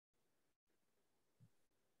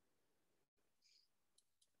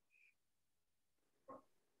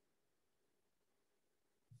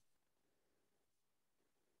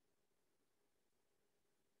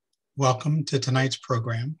Welcome to tonight's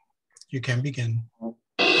program. You can begin.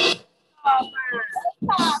 Join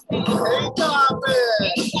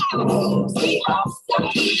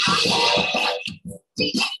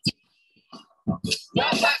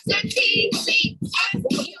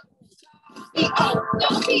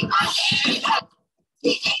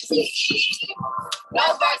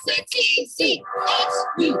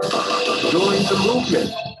the movement,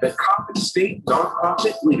 the Coppin State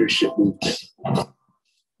Nonprofit Leadership Movement.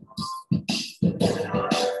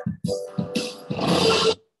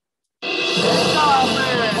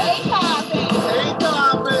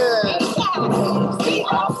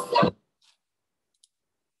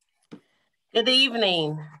 Good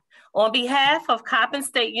evening. On behalf of Coppin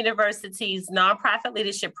State University's Nonprofit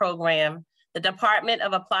Leadership Program, the Department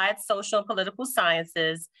of Applied Social and Political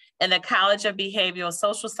Sciences, and the College of Behavioral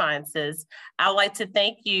Social Sciences, I would like to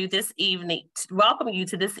thank you this evening, welcome you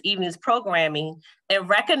to this evening's programming in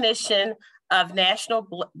recognition of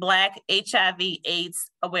National Black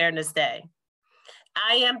HIV/AIDS Awareness Day.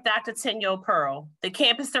 I am Dr. Tenyo Pearl, the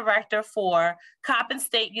Campus Director for Coppin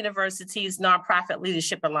State University's Nonprofit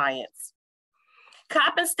Leadership Alliance.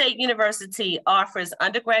 Coppin State University offers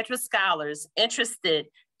undergraduate scholars interested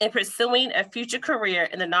in pursuing a future career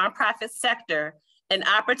in the nonprofit sector an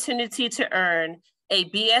opportunity to earn a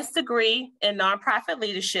BS degree in nonprofit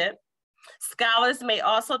leadership. Scholars may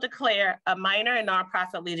also declare a minor in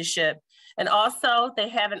nonprofit leadership, and also they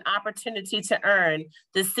have an opportunity to earn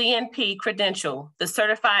the CNP credential, the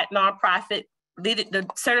Certified Nonprofit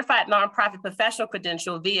Professional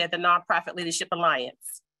Credential via the Nonprofit Leadership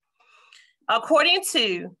Alliance. According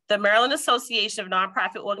to the Maryland Association of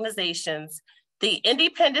Nonprofit Organizations, the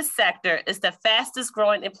independent sector is the fastest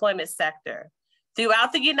growing employment sector.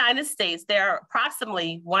 Throughout the United States, there are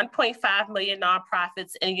approximately 1.5 million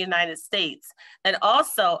nonprofits in the United States, and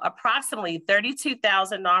also approximately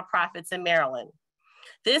 32,000 nonprofits in Maryland.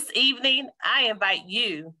 This evening, I invite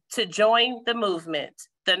you to join the movement,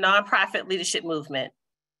 the Nonprofit Leadership Movement.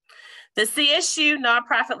 The CSU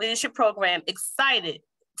Nonprofit Leadership Program excited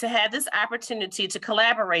to have this opportunity to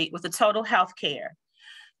collaborate with the Total Healthcare.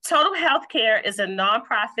 Total Healthcare is a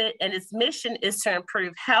nonprofit, and its mission is to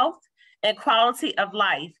improve health and quality of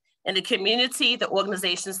life in the community the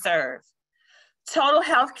organization serves. Total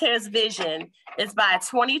Healthcare's vision is by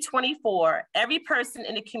 2024, every person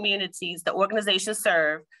in the communities the organization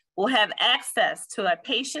serves will have access to a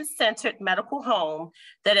patient-centered medical home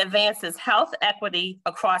that advances health equity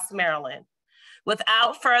across Maryland.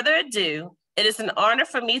 Without further ado, it is an honor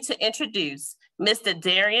for me to introduce Mr.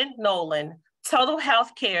 Darian Nolan, Total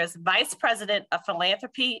Healthcare's Vice President of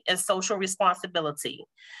Philanthropy and Social Responsibility.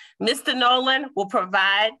 Mr. Nolan will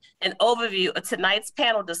provide an overview of tonight's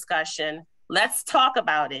panel discussion, Let's Talk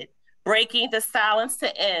About It, Breaking the Silence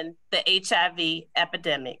to End the HIV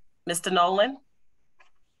Epidemic. Mr. Nolan.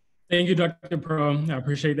 Thank you, Dr. Pearl. I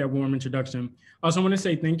appreciate that warm introduction. I also want to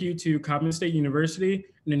say thank you to Coppin State University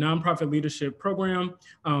and the Nonprofit Leadership Program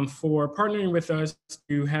for partnering with us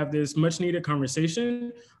to have this much needed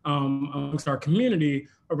conversation amongst our community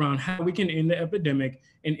around how we can end the epidemic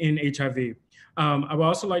and end HIV. I would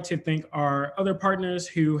also like to thank our other partners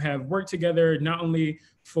who have worked together not only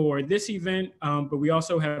for this event, but we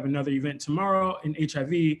also have another event tomorrow, an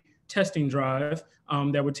HIV testing drive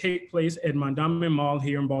that would take place at Mondawmin Mall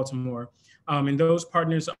here in Baltimore. And those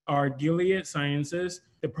partners are Gilead Sciences,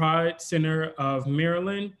 the Pride Center of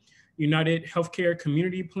Maryland, United Healthcare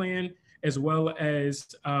Community Plan, as well as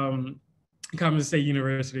Coppin State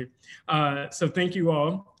University. So thank you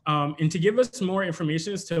all. And to give us more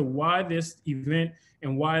information as to why this event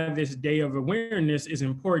and why this day of awareness is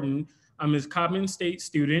important, I'm a Coppin State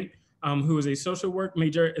student who is a social work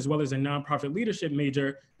major as well as a nonprofit leadership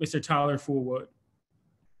major, Mr. Tyler Fullwood.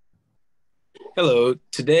 Hello,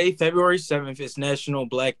 today, February 7th is National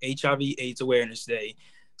Black HIV/AIDS Awareness Day.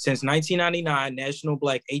 Since 1999, National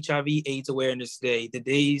Black HIV/AIDS Awareness Day, the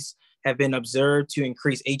days have been observed to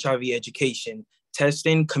increase HIV education,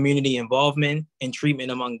 testing, community involvement, and treatment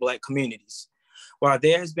among Black communities. While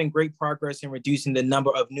there has been great progress in reducing the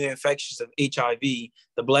number of new infections of HIV,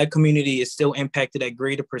 the Black community is still impacted at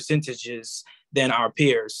greater percentages than our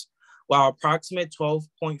peers. While approximate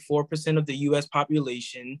 12.4% of the US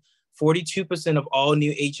population, 42% of all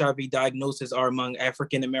new HIV diagnoses are among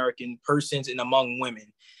African-American persons and among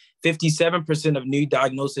women. 57% of new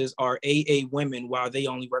diagnoses are AA women, while they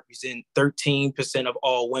only represent 13% of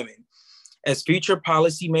all women. As future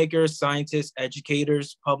policymakers, scientists,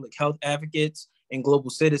 educators, public health advocates, and global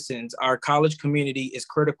citizens, our college community is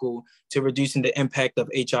critical to reducing the impact of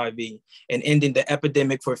HIV and ending the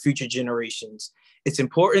epidemic for future generations. It's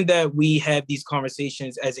important that we have these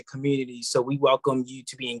conversations as a community, so we welcome you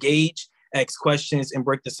to be engaged, ask questions, and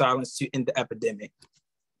break the silence to end the epidemic.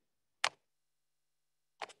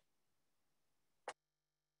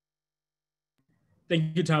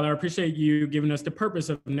 Thank you, Tyler. I appreciate you giving us the purpose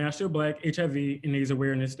of National Black HIV and AIDS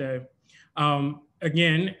Awareness Day.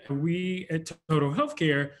 Again, we at Total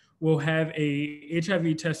Healthcare will have a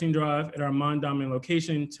HIV testing drive at our Mondawmin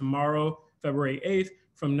location tomorrow, February 8th,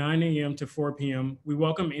 from 9 a.m. to 4 p.m. We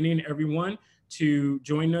welcome any and everyone to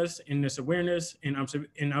join us in this awareness and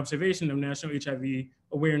observation of National HIV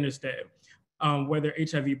Awareness Day. Whether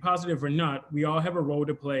HIV positive or not, we all have a role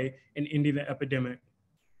to play in ending the epidemic.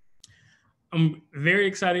 I'm very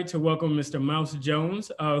excited to welcome Mr. Mouse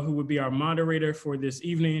Jones, who will be our moderator for this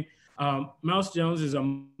evening. Mouse Jones is a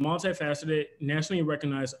multifaceted, nationally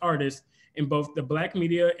recognized artist in both the Black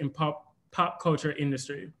media and pop culture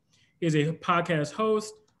industry. He is a podcast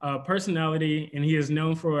host, personality, and he is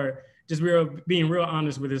known for just being real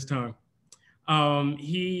honest with his tongue.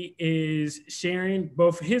 He is sharing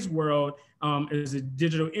both his world as a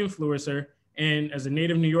digital influencer and as a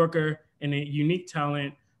native New Yorker and a unique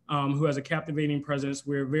talent who has a captivating presence.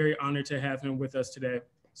 We're very honored to have him with us today.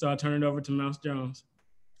 So I'll turn it over to Mouse Jones.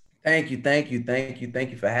 Thank you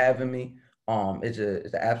for having me. It's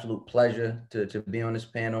an absolute pleasure to be on this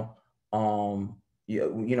panel.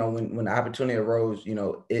 You know, when the opportunity arose, you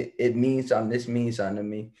know, it means something. This means something to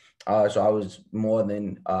me. So I was more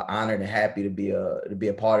than honored and happy to be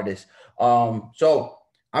a part of this. So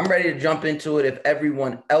I'm ready to jump into it. If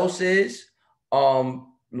everyone else is,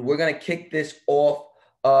 we're gonna kick this off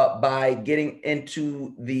by getting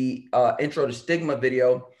into the intro to stigma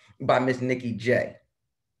video by Miss Nikki J.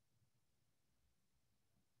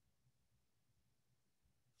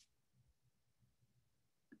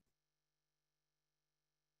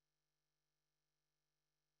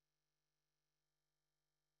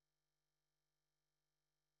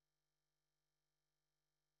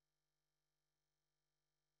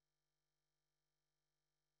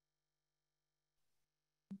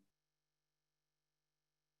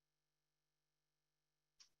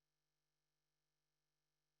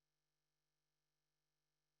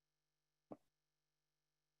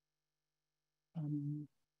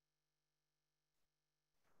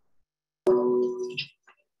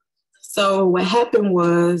 So what happened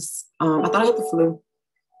was, I thought I had the flu.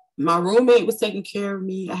 My roommate was taking care of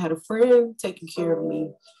me. I had a friend taking care of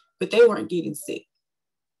me, but they weren't getting sick.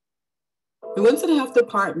 We went to the health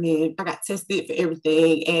department. I got tested for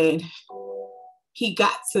everything, and he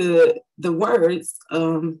got to the words,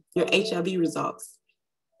 your HIV results.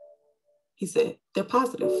 He said, they're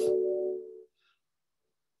positive.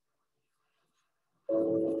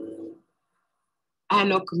 I had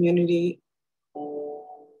no community.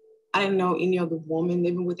 I didn't know any other woman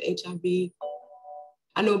living with HIV.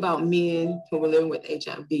 I knew about men who were living with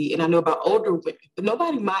HIV, and I know about older women, but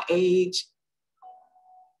nobody my age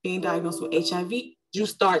being diagnosed with HIV. You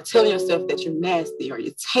start telling yourself that you're nasty or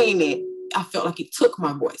you're tainted. I felt like it took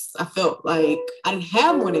my voice. I felt like I didn't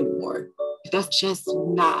have one anymore. That's just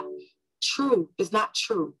not true. It's not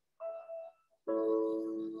true.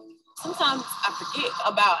 Sometimes I forget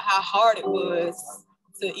about how hard it was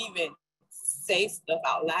to even say stuff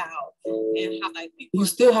out loud, and how like you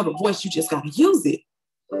still have a voice, you just gotta use it.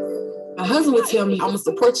 My husband would tell me, I'm gonna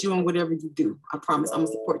support you in whatever you do. I promise I'm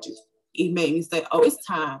gonna support you. He made me say, oh, it's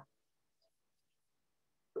time.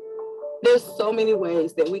 There's so many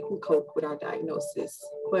ways that we can cope with our diagnosis,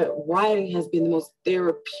 but writing has been the most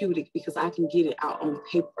therapeutic because I can get it out on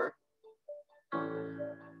paper.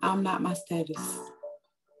 I'm not my status.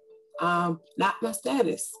 Not my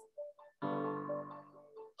status.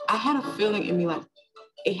 I had a feeling in me like,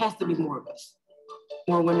 it has to be more of us,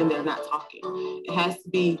 more women that are not talking. It has to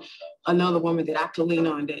be another woman that I can lean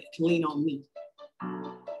on, that can lean on me.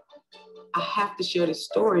 I have to share this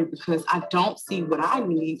story because I don't see what I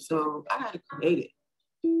need, so I gotta create it.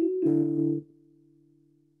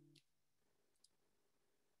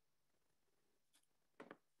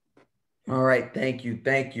 All right, thank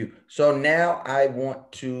you. So now I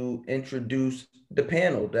want to introduce the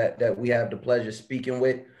panel that we have the pleasure of speaking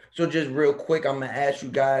with. So just real quick, I'm gonna ask you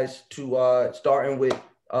guys to starting with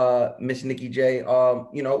Miss Nikki J.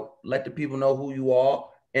 You know, let the people know who you are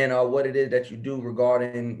and what it is that you do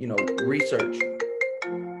regarding, you know, research.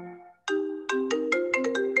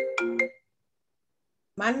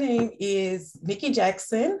 My name is Nikki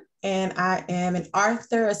Jackson, and I am an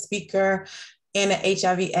author, a speaker, and an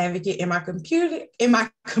HIV advocate in my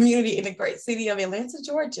community in the great city of Atlanta,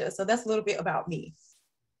 Georgia. So that's a little bit about me.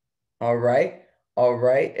 All right. All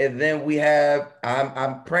right. And then we have,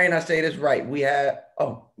 I'm praying I say this right. We have,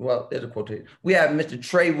 oh, well, there's a quotation. We have Mr.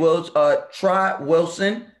 Trey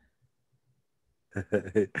Wilson.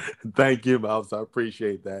 Thank you, Mouse. I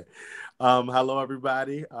appreciate that. Hello,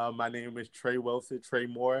 everybody. My name is Trey Wilson, Trey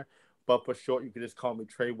Moore, but for short, you can just call me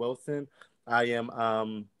Trey Wilson. I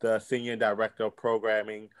am the Senior Director of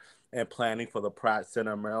Programming and Planning for the Pratt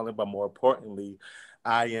Center in Maryland, but more importantly,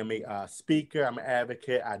 I am a speaker. I'm an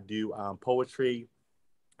advocate. I do poetry,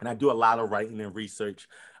 and I do a lot of writing and research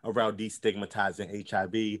around destigmatizing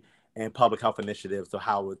HIV and public health initiatives, so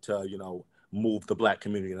how to, move the Black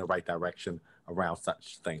community in the right direction around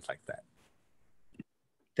such things like that.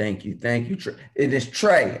 Thank you. Thank you, Trey. It is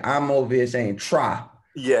Trey. I'm over here saying try.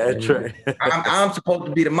 Yeah, Trey. I'm supposed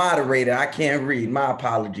to be the moderator. I can't read. My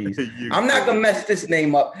apologies. I'm not going to mess this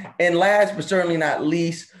name up. And last but certainly not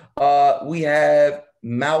least, we have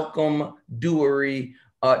Malcolm Drewery,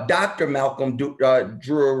 Dr. Malcolm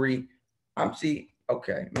Drewery.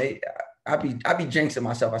 Okay. I be jinxing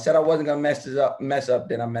myself. I said I wasn't going to mess up,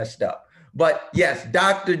 then I messed up. But yes,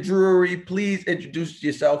 Dr. Drewery, please introduce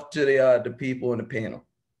yourself to the people in the panel.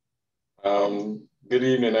 Good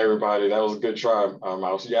evening, everybody. That was a good try,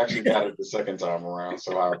 Mouse. You actually got it the second time around,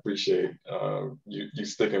 so I appreciate you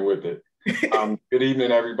sticking with it. Good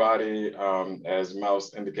evening, everybody. As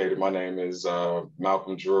Mouse indicated, my name is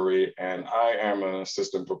Malcolm Drewery, and I am an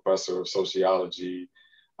assistant professor of sociology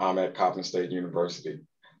at Coppin State University.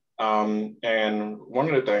 And one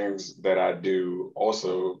of the things that I do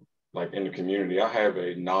also, like in the community, I have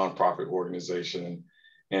a nonprofit organization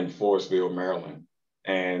in Forestville, Maryland.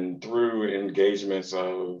 And through engagements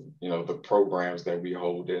of, the programs that we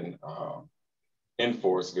hold in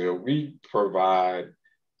Forestville, we provide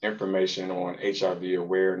information on HIV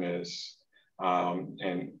awareness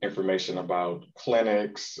and information about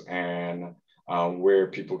clinics and where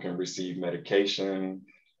people can receive medication.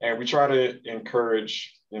 And we try to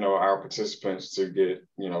encourage, our participants to get,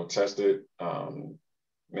 tested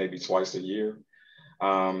maybe twice a year.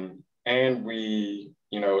 And we,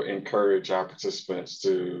 encourage our participants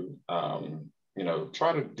to,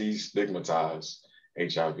 try to destigmatize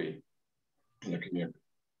HIV in the community.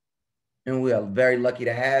 And we are very lucky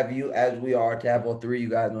to have you, as we are to have all three of you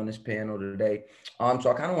guys on this panel today.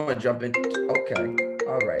 So I kind of want to jump into, okay,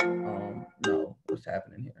 all right. No, what's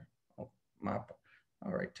happening here? Oh,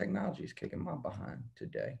 all right, technology is kicking my behind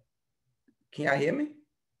today. Can y'all hear me?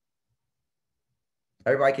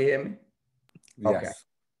 Everybody can hear me? Yes.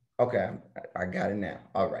 Okay, I got it now.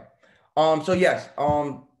 All right. So yes,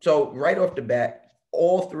 so right off the bat,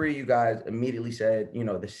 all three of you guys immediately said,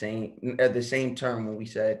 the same term when we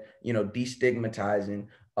said, destigmatizing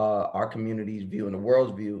our community's view and the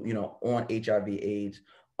world's view, on HIV/AIDS.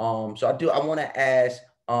 So I want to ask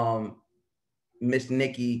Miss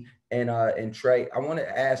Nikki and Trey, I want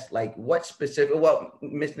to ask, like, what specific, well,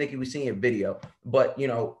 Miss Nikki, we've seen your video, but,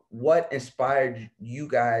 what inspired you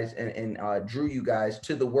guys and drew you guys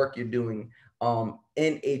to the work you're doing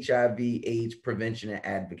in HIV/AIDS prevention and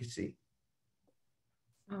advocacy?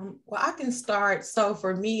 Well, I can start. So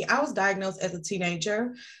for me, I was diagnosed as a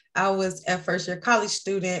teenager. I was a first-year college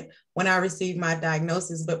student when I received my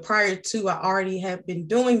diagnosis, but prior to, I already had been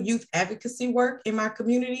doing youth advocacy work in my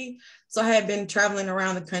community. So I had been traveling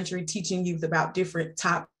around the country teaching youth about different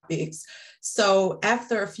topics. So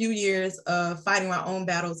after a few years of fighting my own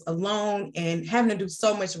battles alone and having to do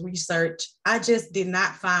so much research, I just did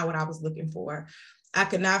not find what I was looking for. I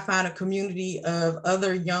could not find a community of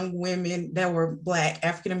other young women that were Black,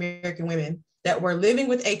 African-American women that were living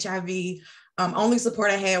with HIV. Only support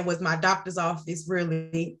I had was my doctor's office,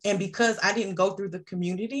 really. And because I didn't go through the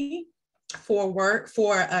community for work,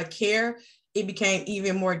 for care, it became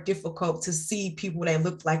even more difficult to see people that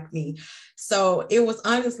looked like me. So it was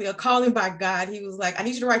honestly a calling by God. He was like, I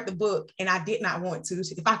need you to write the book. And I did not want to,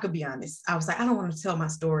 if I could be honest. I was like, I don't want to tell my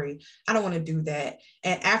story. I don't want to do that.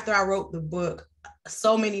 And after I wrote the book,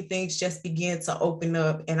 so many things just began to open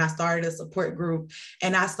up, and I started a support group,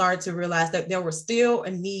 and I started to realize that there was still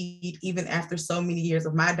a need even after so many years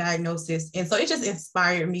of my diagnosis. And so it just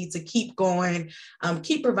inspired me to keep going,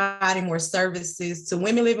 keep providing more services to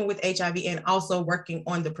women living with HIV, and also working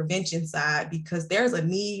on the prevention side, because there's a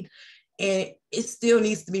need and it still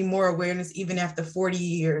needs to be more awareness even after 40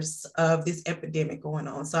 years of this epidemic going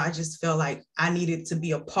on. So I just felt like I needed to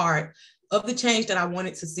be a part of the change that I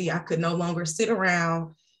wanted to see. I could no longer sit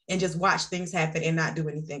around and just watch things happen and not do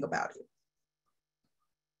anything about it.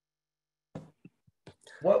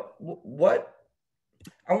 What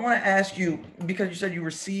I want to ask you, because you said you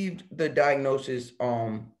received the diagnosis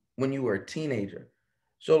when you were a teenager.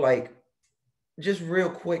 So like, just real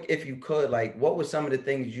quick, if you could, like, what were some of the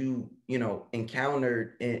things you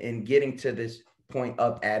encountered in getting to this point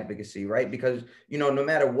of advocacy, right? Because, no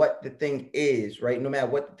matter what the thing is, right, no matter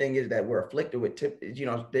what the thing is that we're afflicted with,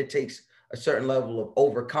 it takes a certain level of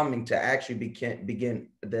overcoming to actually begin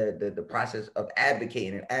the process of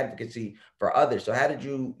advocating and advocacy for others. So how did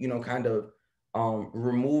you, kind of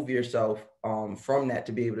remove yourself from that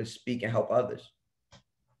to be able to speak and help others?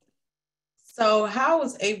 So how I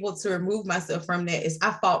was able to remove myself from that is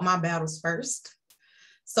I fought my battles first.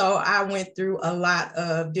 So I went through a lot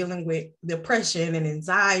of dealing with depression and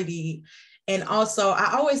anxiety. And also,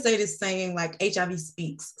 I always say this saying, like, HIV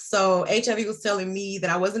speaks. So HIV was telling me that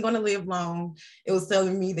I wasn't going to live long. It was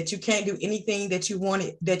telling me that you can't do anything that you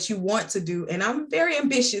want to do. And I'm very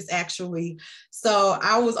ambitious, actually. So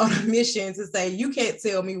I was on a mission to say, you can't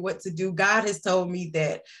tell me what to do. God has told me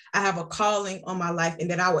that I have a calling on my life and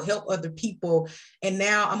that I will help other people. And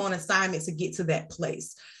now I'm on assignment to get to that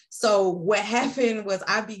place. So what happened was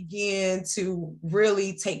I began to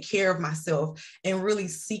really take care of myself and really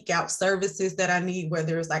seek out services that I need,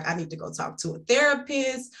 whether it's like I need to go talk to a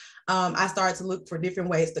therapist. I started to look for different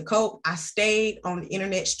ways to cope. I stayed on the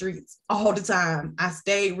internet streets all the time. I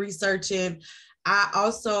stayed researching. I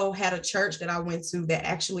also had a church that I went to that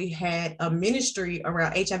actually had a ministry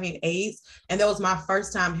around HIV and AIDS. And that was my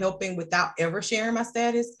first time helping without ever sharing my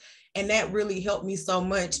status. And that really helped me so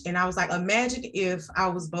much. And I was like, imagine if I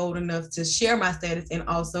was bold enough to share my status and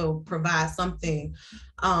also provide something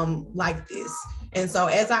like this. And so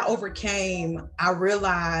as I overcame, I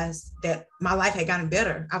realized that my life had gotten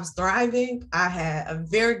better. I was thriving. I had a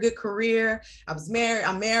very good career. I was married.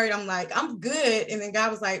 I'm married. I'm like, I'm good. And then God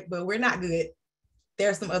was like, but we're not good.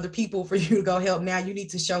 There's some other people for you to go help. Now you need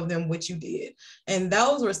to show them what you did. And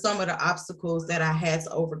those were some of the obstacles that I had to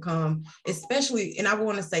overcome, especially, and I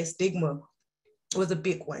want to say stigma was a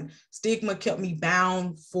big one. Stigma kept me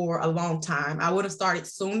bound for a long time. I would have started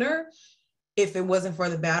sooner if it wasn't for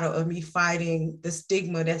the battle of me fighting the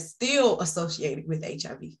stigma that's still associated with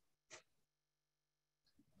HIV.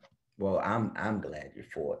 Well, I'm glad you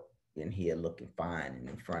fought in here looking fine and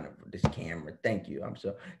in front of this camera. Thank you. I'm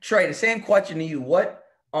so Trey, the same question to you. What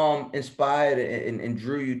inspired and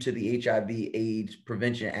drew you to the HIV/AIDS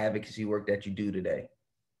prevention advocacy work that you do today?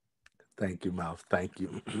 Thank you, Mouth. Thank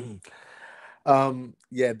you.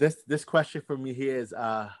 Yeah, this question for me here is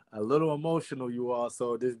a little emotional, you all,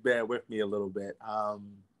 so just bear with me a little bit.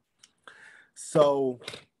 So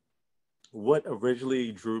what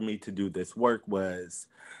originally drew me to do this work was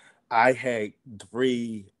I had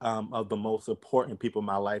three of the most important people in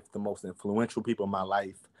my life, the most influential people in my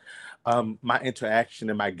life. My interaction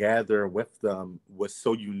and my gather with them was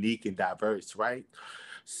so unique and diverse, right?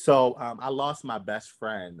 So I lost my best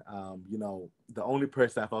friend, the only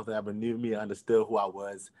person I felt that ever knew me, understood who I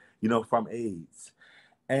was, from AIDS.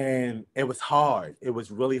 And it was hard. It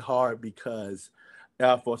was really hard because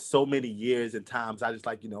for so many years and times, I just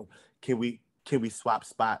like, can we swap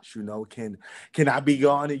spots? Can I be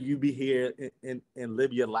gone and you be here and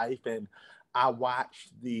live your life? And I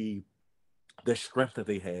watched the strength that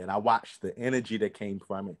they had. I watched the energy that came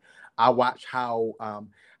from it. I watched how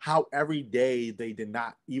every day they did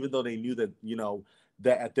not, even though they knew that,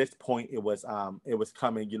 that at this point it was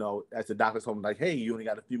coming, as the doctor told me, like, hey, you only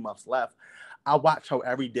got a few months left. I watched how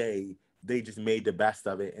every day they just made the best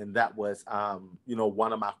of it. And that was,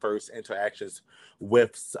 one of my first interactions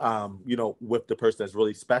with, with the person that's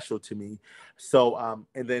really special to me. So,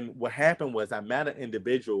 and then what happened was I met an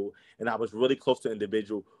individual, and I was really close to an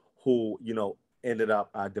individual who, ended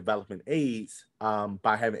up developing AIDS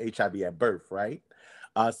by having HIV at birth, right?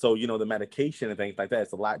 So, the medication and things like that,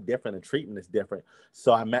 it's a lot different. The treatment is different.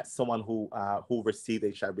 So I met someone who received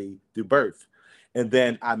HIV through birth. And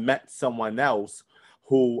then I met someone else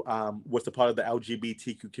who was a part of the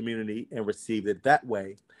LGBTQ community and received it that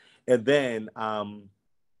way. And then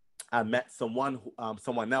I met someone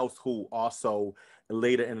else who also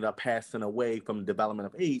later ended up passing away from the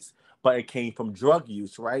development of AIDS, but it came from drug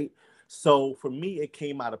use, right? So for me, it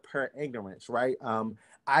came out of pure ignorance, right?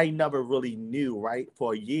 I never really knew, right?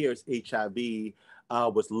 For years, HIV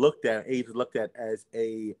was looked at, AIDS was looked at as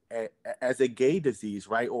a gay disease,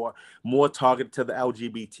 right? Or more targeted to the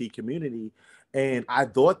LGBT community. And I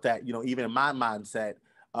thought that, even in my mindset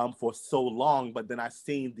for so long, but then I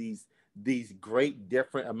seen these great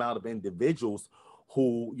different amount of individuals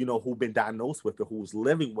who've been diagnosed with it, who's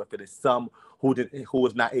living with it, and some who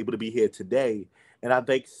is not able to be here today. And I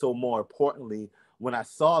think so more importantly, when I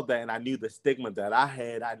saw that and I knew the stigma that I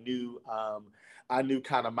had, I knew I knew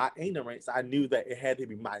kind of my ignorance. I knew that it had to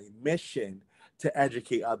be my mission to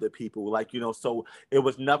educate other people. Like, so it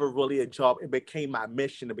was never really a job. It became my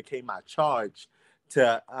mission. It became my charge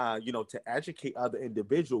to, to educate other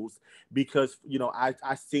individuals because,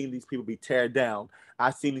 I seen these people be teared down. I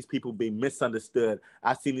seen these people be misunderstood.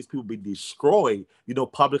 I seen these people be destroyed,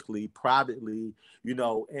 publicly, privately,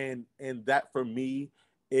 and that for me,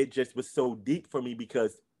 it just was so deep for me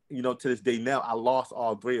because, to this day now, I lost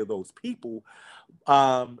all three of those people.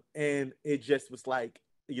 And it just was like,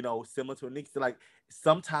 similar to Nikki, like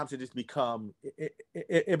sometimes it just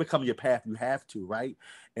it become your path. You have to, right?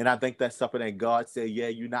 And I think that's something that God said, yeah,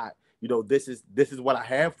 you're not, this is what I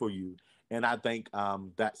have for you. And I think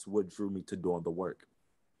that's what drew me to doing the work.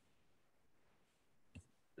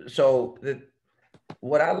 So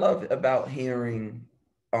what I love about hearing,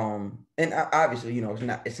 and obviously,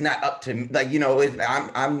 it's not up to me, like,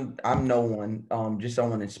 I'm no one, just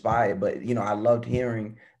someone inspired, but, I loved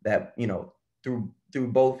hearing that, through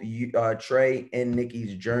both Trey and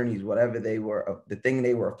Nikki's journeys, whatever they were, the thing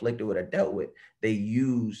they were afflicted with or dealt with, they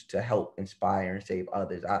used to help inspire and save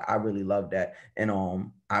others. I really love that. And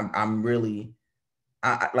I'm really,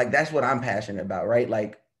 like, that's what I'm passionate about, right?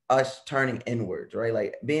 Like us turning inwards, right?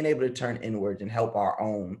 Like being able to turn inwards and help our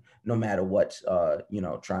own, no matter what's,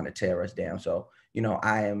 trying to tear us down. So,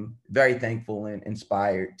 I am very thankful and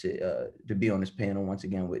inspired to be on this panel once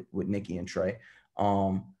again with Nikki and Trey.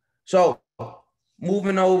 So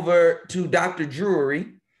moving over to Dr.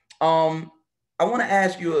 Drewery, I want to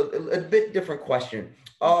ask you a bit different question.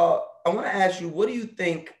 I want to ask you, what do you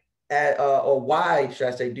think, or why, should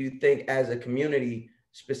I say, do you think as a community,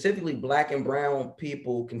 specifically Black and Brown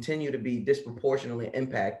people, continue to be disproportionately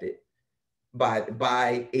impacted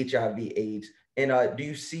by HIV/AIDS? And do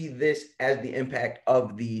you see this as the impact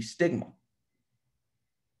of the stigma?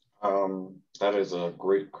 That is a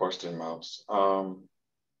great question, Mouse.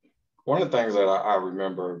 One of the things that I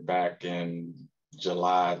remember back in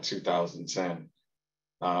July 2010,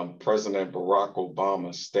 President Barack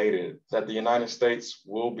Obama stated that the United States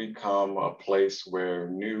will become a place where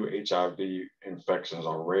new HIV infections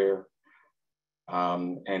are rare.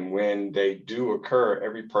 And when they do occur,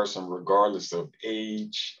 every person, regardless of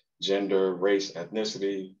age, gender, race,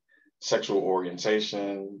 ethnicity, sexual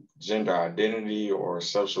orientation, gender identity, or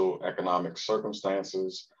social economic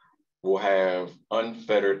circumstances, will have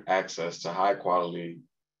unfettered access to high quality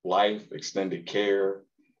life, extended care,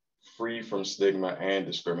 free from stigma and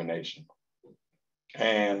discrimination.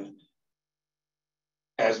 And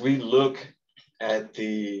as we look at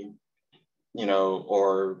the,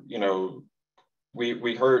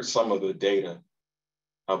 we heard some of the data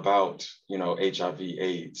about,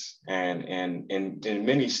 HIV/AIDS, and in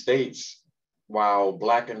many states, while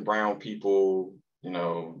Black and Brown people,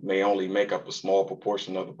 may only make up a small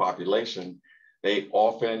proportion of the population, they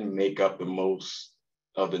often make up the most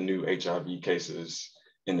of the new HIV cases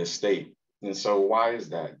in the state. And so why is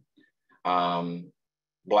that?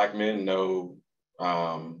 Black men know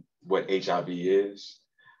what HIV is.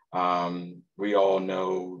 We all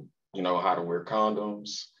know, how to wear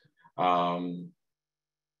condoms.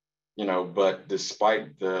 But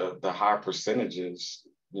despite the high percentages,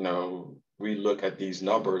 we look at these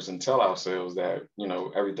numbers and tell ourselves that,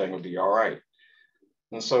 everything will be all right.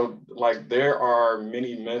 And so, like, there are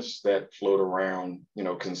many myths that float around,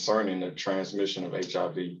 concerning the transmission of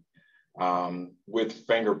HIV, with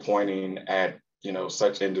finger pointing at,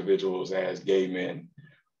 such individuals as gay men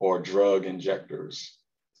or drug injectors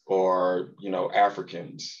or,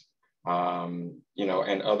 Africans, and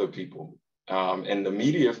other people. And the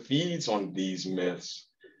media feeds on these myths.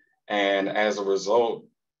 And as a result,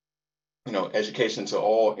 education to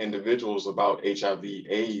all individuals about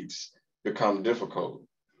HIV/AIDS become difficult.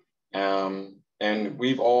 And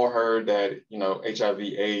we've all heard that,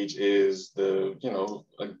 HIV/AIDS is a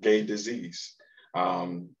gay disease,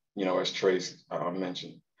 as Trace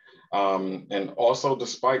mentioned. And also,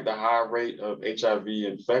 despite the high rate of HIV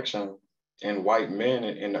infection in white men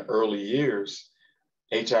in the early years,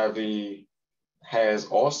 HIV has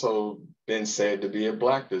also been said to be a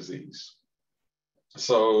Black disease.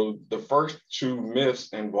 So the first two myths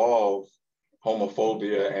involve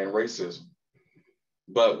homophobia and racism.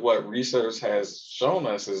 But what research has shown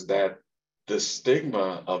us is that the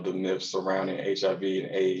stigma of the myths surrounding HIV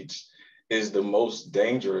and AIDS is the most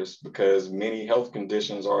dangerous because many health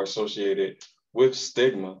conditions are associated with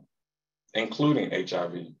stigma, including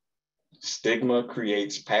HIV. Stigma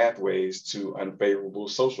creates pathways to unfavorable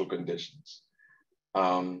social conditions.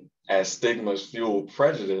 As stigmas fuel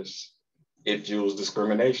prejudice, it fuels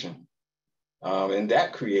discrimination. And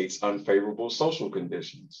that creates unfavorable social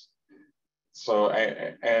conditions. So,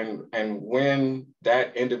 and when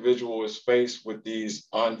that individual is faced with these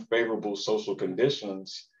unfavorable social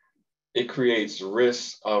conditions, it creates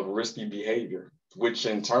risks of risky behavior, which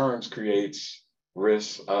in turn creates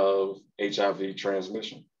risks of HIV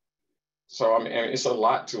transmission. So, I mean, it's a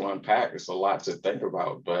lot to unpack. It's a lot to think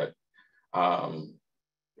about, but,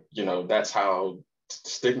 you know, that's how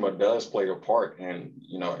stigma does play a part in,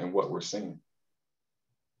 you know, in what we're seeing.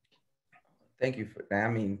 Thank you for that. I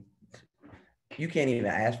mean, you can't even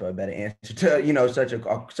ask for a better answer to, you know, such a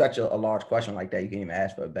large question like that. You can't even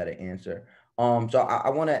ask for a better answer. So I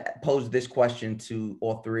want to pose this question to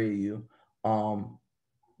all three of you.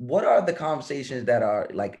 What are the conversations that are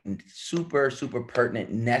like super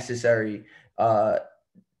pertinent, necessary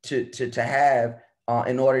to have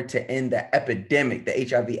in order to end the epidemic, the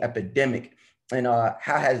HIV epidemic, and how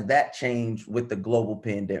has that changed with the global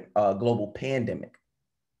pandemic?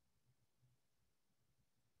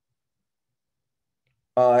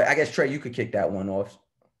 I guess Trey, you could kick that one off.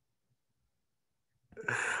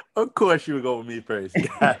 Of course, you would go with me first.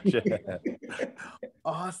 Gotcha.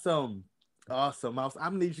 Awesome. Miles,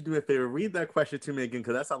 I'm gonna need you to do a favor. Read that question to me again,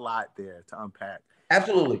 because that's a lot there to unpack.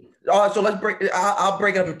 Absolutely. So let's I'll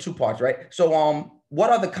break it up in two parts, right? So,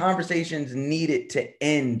 what are the conversations needed to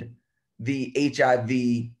end the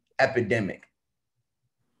HIV epidemic?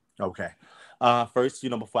 Okay. First, you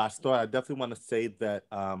know, before I start, I definitely want to say that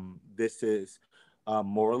this is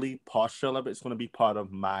morally partial of it. It's going to be part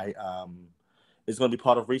of my it's going to be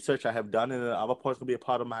part of research I have done, and the other part is going to be a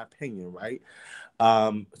part of my opinion, right?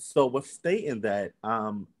 So with stating that,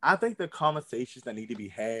 I think the conversations that need to be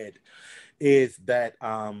had is that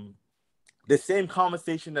the same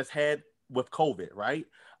conversation that's had with COVID, right?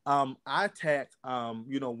 I attacked,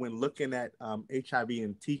 you know, when looking at HIV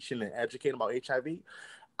and teaching and educating about HIV,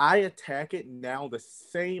 I attack it now the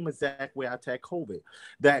same exact way I attack COVID.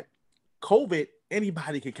 That COVID,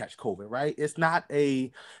 anybody can catch COVID, right? It's not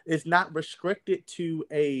restricted to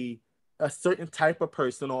a certain type of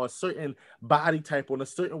person or a certain body type or a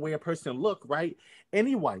certain way a person look, right?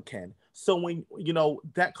 Anyone can. So when, you know,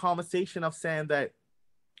 that conversation of saying that,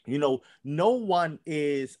 you know, no one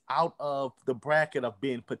is out of the bracket of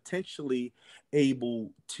being potentially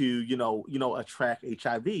able to, you know, attract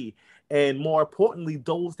HIV. And more importantly,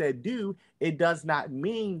 those that do, it does not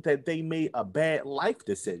mean that they made a bad life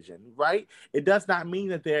decision, right? It does not mean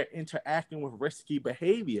that they're interacting with risky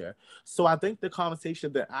behavior. So I think the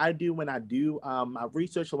conversation that I do when I do my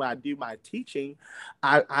research or when I do my teaching,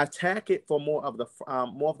 I attack it for more of the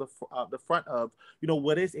front of, you know,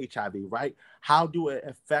 what is HIV, right? How do it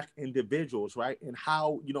affect individuals, right? And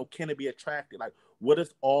how, you know, can it be attracted? Like, what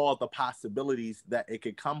is all the possibilities that it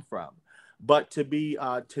could come from? But to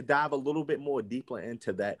dive a little bit more deeper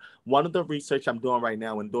into that, one of the research I'm doing right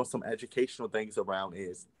now and doing some educational things around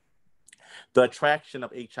is the attraction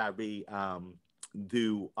of HIV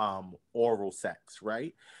through oral sex,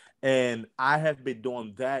 right? And I have been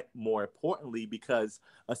doing that more importantly because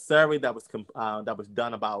a survey that was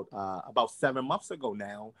done about 7 months ago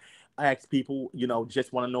now, I asked people, you know,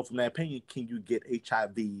 just want to know from their opinion, can you get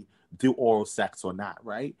HIV through oral sex or not,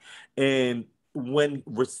 right? And when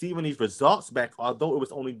receiving these results back, although it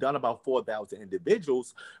was only done about 4,000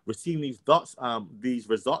 individuals, receiving these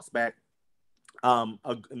results back,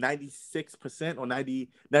 96% or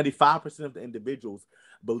 95% of the individuals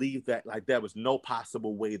believe that like there was no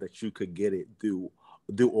possible way that you could get it through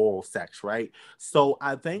oral sex, right? So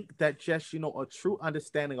I think that just, you know, a true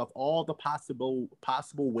understanding of all the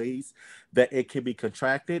possible ways that it can be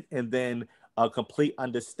contracted, and then a complete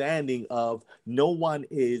understanding of no one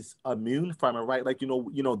is immune from it, right? Like, you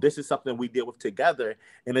know, this is something we deal with together,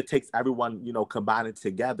 and it takes everyone, you know, combining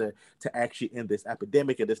together to actually end this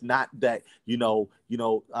epidemic. And it's not that,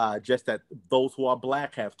 just that those who are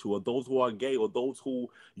Black have to, or those who are gay, or those who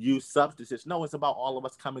use substances. No, it's about all of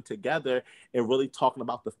us coming together and really talking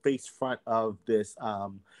about the face front of this,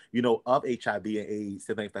 of HIV and AIDS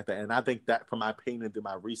and things like that. And I think that, from my opinion, through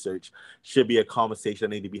my research, should be a conversation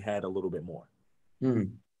that need to be had a little bit more.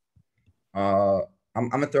 I'm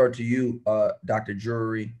gonna throw it to you, Dr.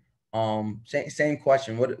 Drewery. Same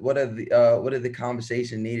question. What are the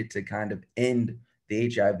conversations needed to kind of end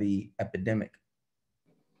the HIV epidemic?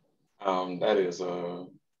 That is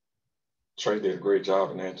Trey did a great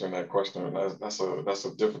job in answering that question. That's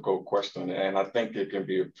a difficult question, and I think it can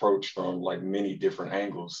be approached from like many different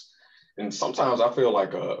angles. And sometimes I feel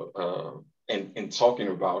like in talking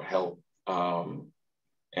about health,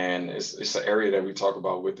 and it's an area that we talk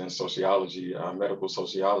about within sociology, medical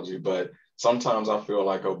sociology, but sometimes I feel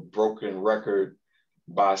like a broken record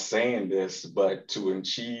by saying this, but to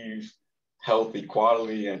achieve health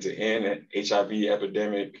equality and to end an HIV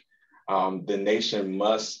epidemic, The nation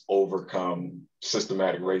must overcome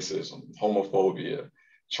systematic racism, homophobia,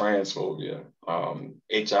 transphobia,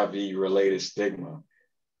 HIV-related stigma,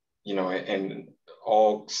 and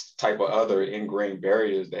all type of other ingrained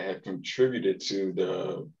barriers that have contributed to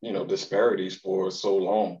the, disparities for so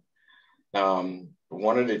long.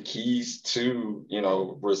 One of the keys to,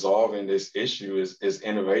 resolving this issue is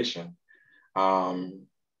innovation. A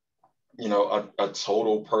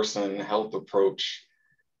total person health approach,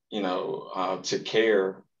 to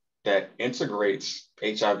care that integrates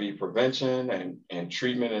HIV prevention and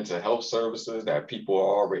treatment into health services that people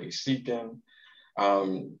are already seeking.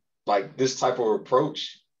 Like this type of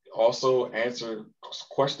approach also answer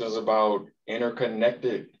questions about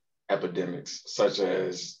interconnected epidemics, such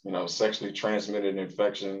as, sexually transmitted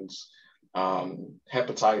infections,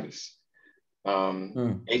 hepatitis,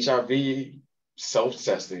 HIV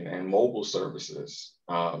self-testing and mobile services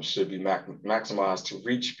should be maximized to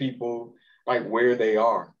reach people like where they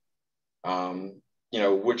are,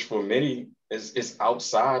 which for many is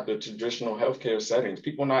outside the traditional healthcare settings.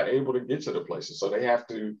 People not able to get to the places, so they have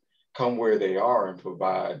to come where they are and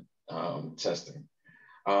provide testing.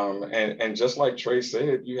 And just like Trey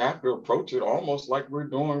said, you have to approach it almost like we're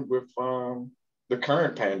doing with the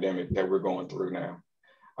current pandemic that we're going through now.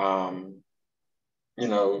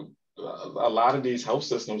 A lot of these health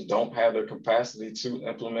systems don't have the capacity to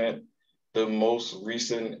implement the most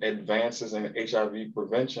recent advances in HIV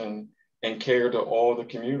prevention and care to all the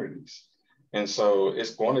communities. And so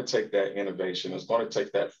it's going to take that innovation, it's going to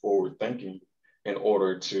take that forward thinking in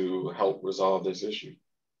order to help resolve this issue.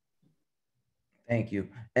 Thank you.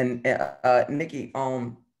 And Nikki,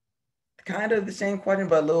 kind of the same question,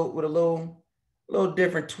 but with a little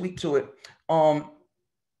different tweak to it.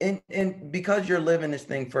 And because you're living this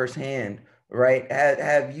thing firsthand, right?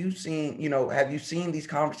 Have you seen these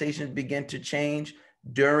conversations begin to change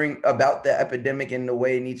about the epidemic and the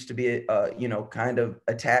way it needs to be, kind of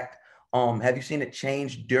attacked? Have you seen it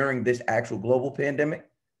change during this actual global pandemic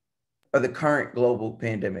or the current global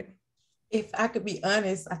pandemic? If I could be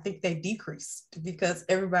honest, I think they decreased because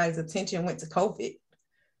everybody's attention went to COVID.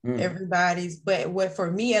 But what for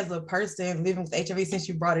me as a person living with HIV, since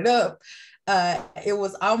you brought it up, it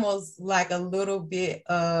was almost like a little bit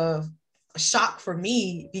of a shock for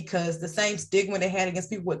me because the same stigma they had against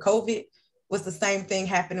people with COVID was the same thing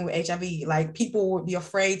happening with HIV. Like people would be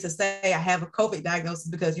afraid to say, I have a COVID diagnosis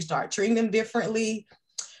because you start treating them differently.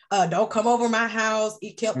 Don't come over my house.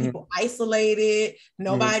 It kept people isolated.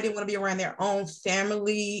 Nobody didn't want to be around their own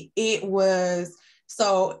family. It was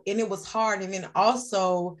hard. And then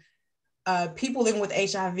also people living with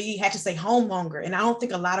HIV had to stay home longer. And I don't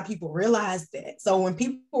think a lot of people realized that. So when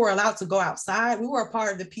people were allowed to go outside, we were a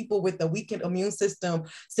part of the people with the weakened immune system,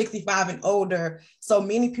 65 and older. So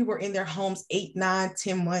many people were in their homes 8, 9,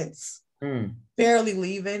 10 months. Barely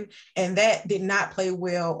leaving, and that did not play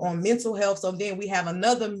well on mental health. So then we have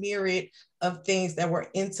another myriad of things that were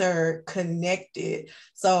interconnected.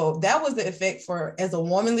 So that was the effect as a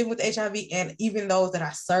woman living with HIV, and even those that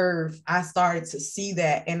I serve, I started to see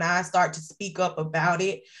that and I started to speak up about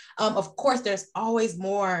it. Of course, there's always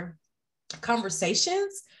more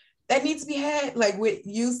conversations that needs to be had. Like what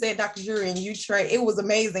you said, Dr. Drewery, and you, Trey, it was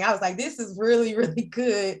amazing. I was like, this is really, really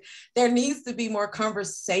good. There needs to be more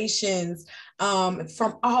conversations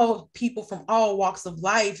from all people, from all walks of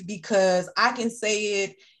life, because I can say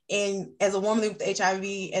it as a woman living with HIV,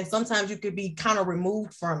 and sometimes you could be kind of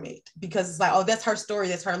removed from it because it's like, oh, that's her story,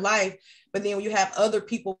 that's her life. But then when you have other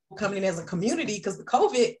people coming in as a community, because the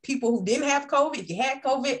COVID, people who didn't have COVID, you had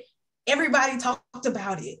COVID, everybody talked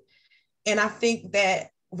about it. And I think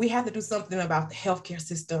that we have to do something about the healthcare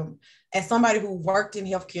system. As somebody who worked in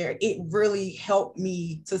healthcare, it really helped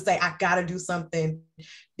me to say, I gotta do something,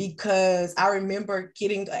 because I remember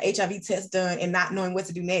getting an HIV test done and not knowing what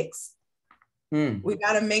to do next. We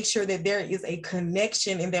gotta make sure that there is a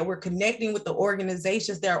connection and that we're connecting with the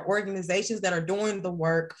organizations. There are organizations that are doing the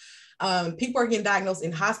work. People are getting diagnosed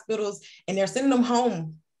in hospitals and they're sending them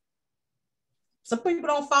home. Some people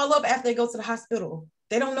don't follow up after they go to the hospital.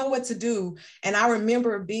 They don't know what to do. And I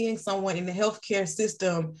remember being someone in the healthcare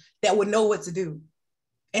system that would know what to do.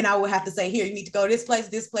 And I would have to say, here, you need to go this place,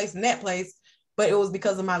 and that place. But it was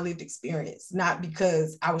because of my lived experience, not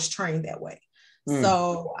because I was trained that way.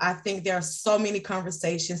 So I think there are so many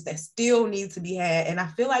conversations that still need to be had. And I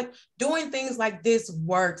feel like doing things like this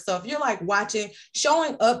works. So if you're like watching,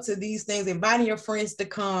 showing up to these things, inviting your friends to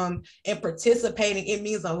come and participating, it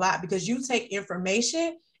means a lot, because you take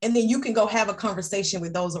information and then you can go have a conversation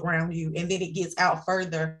with those around you. And then it gets out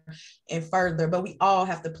further and further. But we all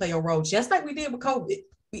have to play a role, just like we did with COVID.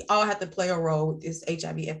 We all have to play a role with this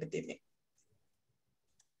HIV epidemic.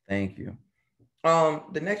 Thank you.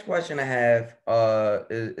 The next question I have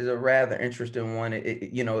is a rather interesting one.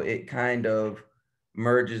 It kind of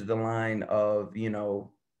merges the line of,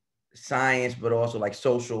 science, but also like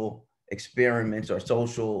social experiments or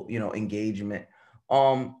social, engagement.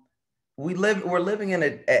 We're living in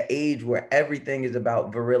an age where everything is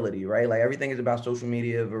about virility, right? Like everything is about social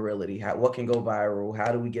media virility. What can go viral?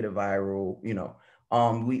 How do we get it viral?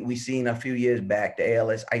 We seen a few years back the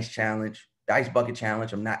ALS Ice Challenge, the Ice Bucket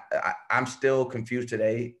Challenge. I'm still confused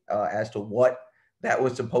today as to what that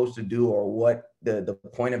was supposed to do or what the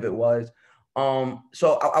point of it was.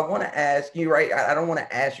 So I want to ask you, right? I don't want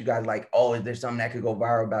to ask you guys like, oh, is there something that could go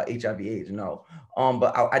viral about HIV/AIDS? No.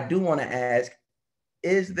 But I do want to ask,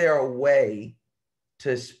 is there a way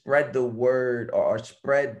to spread the word or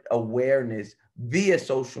spread awareness via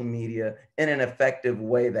social media in an effective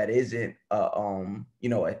way that isn't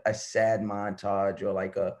a sad montage or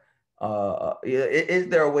like is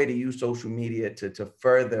there a way to use social media to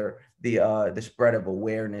further the spread of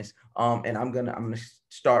awareness? And I'm gonna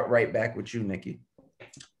start right back with you, Nikki.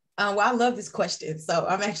 Well, I love this question, so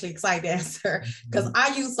I'm actually excited to answer because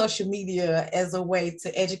I use social media as a way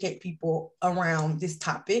to educate people around this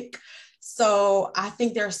topic. So I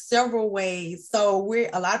think there are several ways. So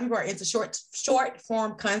a lot of people are into short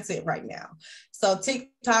form content right now. So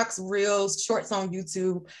TikToks, Reels, Shorts on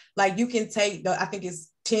YouTube, like you can take I think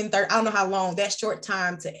it's 10, 30, I don't know how long, that short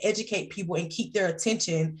time to educate people and keep their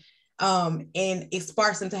attention. And it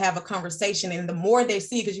sparks them to have a conversation. And the more they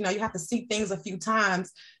see, because you have to see things a few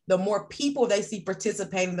times, the more people they see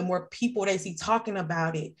participating, the more people they see talking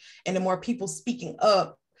about it, and the more people speaking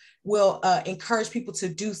up will encourage people to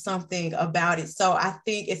do something about it. So I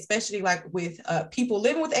think, especially like with people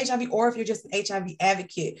living with HIV, or if you're just an HIV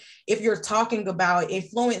advocate, if you're talking about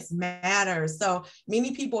influence matters. So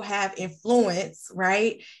many people have influence,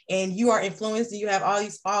 right? And you are influenced, and you have all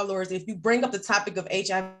these followers. If you bring up the topic of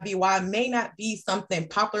HIV, while it may not be something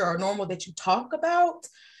popular or normal that you talk about,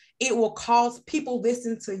 it will cause people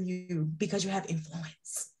listen to you because you have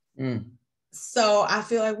influence. So I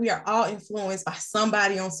feel like we are all influenced by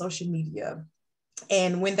somebody on social media.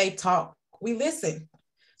 And when they talk, we listen.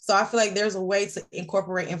 So I feel like there's a way to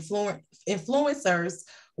incorporate influencers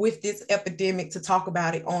with this epidemic to talk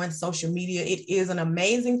about it on social media. It is an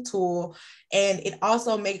amazing tool. And it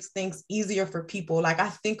also makes things easier for people. Like I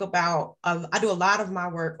think about, I do a lot of my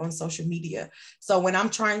work on social media. So when I'm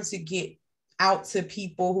trying to get out to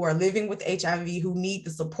people who are living with HIV, who need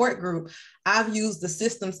the support group, I've used the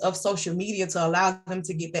systems of social media to allow them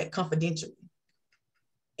to get that confidentially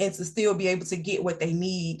and to still be able to get what they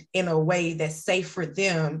need in a way that's safe for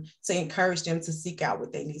them, to encourage them to seek out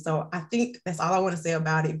what they need. So I think that's all I want to say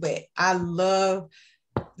about it. But I love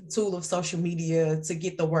the tool of social media to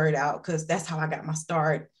get the word out, because that's how I got my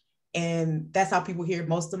start. And that's how people hear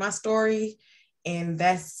most of my story. And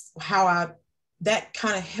that's how that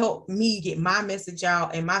kind of helped me get my message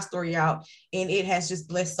out and my story out. And it has just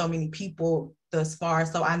blessed so many people thus far.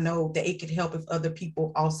 So I know that it could help if other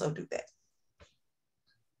people also do that.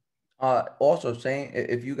 Also saying,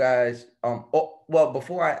 if you guys, well,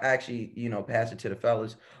 before I actually, pass it to the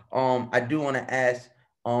fellas, I do want to ask,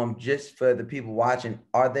 just for the people watching,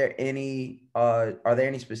 are there any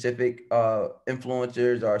specific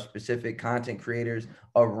influencers or specific content creators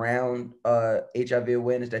around HIV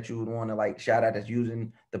awareness that you would want to like shout out, that's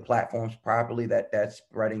using the platforms properly, that's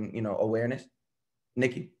spreading, awareness?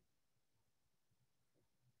 Nikki?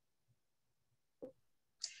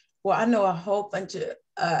 Well, I know a whole bunch of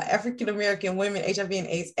African-American women HIV and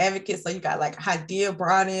AIDS advocates. So you got like Hadia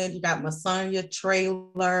Broaden, you got Masanya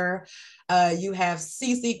Traylor, you have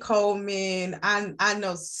Cece Coleman. I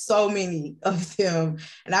know so many of them,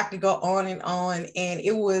 and I could go on and on.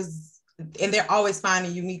 And they're always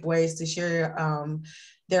finding unique ways to share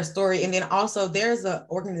their story. And then also there's an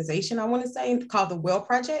organization, I want to say, called the Well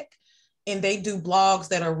Project. And they do blogs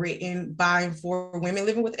that are written by and for women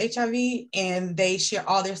living with HIV, and they share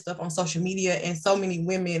all their stuff on social media. And so many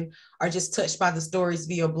women are just touched by the stories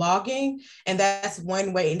via blogging. And that's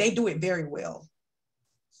one way, and they do it very well.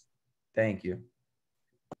 Thank you.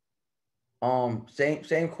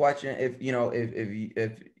 Same question. If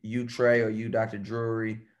you, Trey, or you, Dr.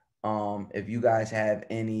 Drewery, if you guys have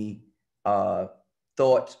any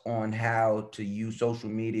thoughts on how to use social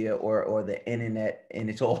media or the internet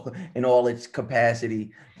in all its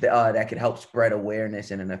capacity that could help spread awareness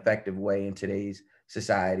in an effective way in today's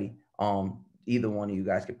society. Either one of you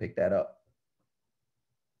guys could pick that up.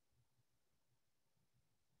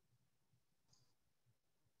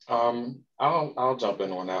 I'll jump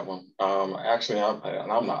in on that one. Actually,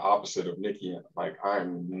 I'm the opposite of Nikki. Like,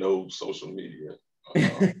 I'm no social media,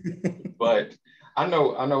 but I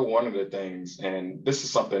know one of the things, and this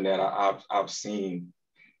is something that I've seen,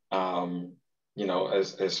 you know,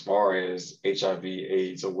 as far as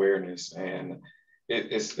HIV/AIDS awareness, and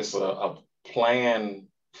it's a Plan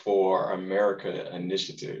for America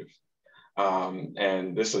initiative.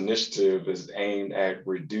 And this initiative is aimed at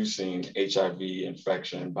reducing HIV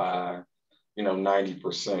infection by, you know,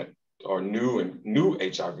 90%, or new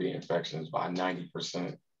HIV infections by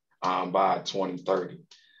 90% by 2030.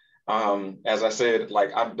 As I said,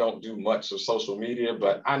 like, I don't do much of social media,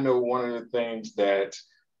 but I know one of the things that,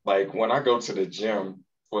 like, when I go to the gym,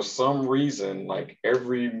 for some reason, like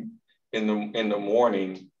in the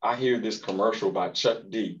morning, I hear this commercial by Chuck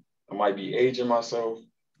D. I might be aging myself,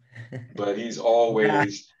 but he's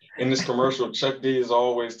always in this commercial. Chuck D is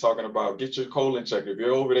always talking about, get your colon checked. If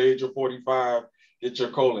you're over the age of 45, get your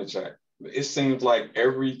colon checked. It seems like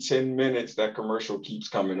every 10 minutes that commercial keeps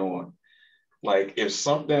coming on. Like, if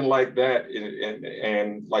something like that,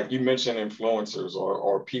 and like you mentioned, influencers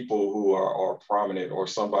or people who are prominent, or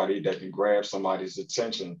somebody that can grab somebody's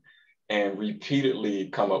attention and repeatedly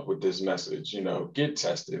come up with this message, you know, get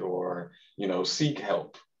tested, or, you know, seek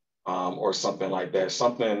help, or something like that.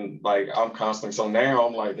 Something like, I'm constantly, so now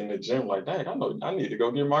I'm like in the gym, like, dang, I know I need to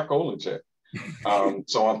go get my colon checked.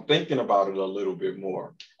 So I'm thinking about it a little bit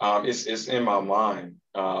more. It's in my mind,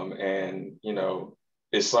 and, you know,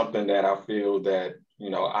 it's something that I feel that, you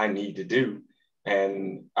know, I need to do.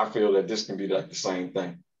 And I feel that this can be like the same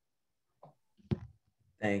thing.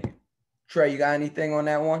 Thank you. Trey, you got anything on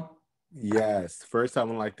that one? Yes. First, I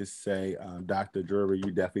would like to say, Dr. Drewery,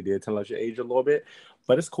 you definitely did tell us your age a little bit,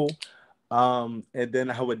 but it's cool. And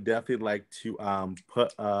then I would definitely like to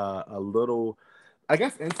put a little, I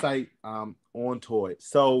guess, insight onto it.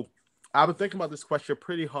 So I was thinking about this question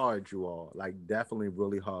pretty hard, you all, like definitely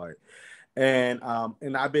really hard. And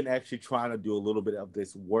I've been actually trying to do a little bit of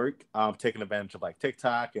this work, taking advantage of like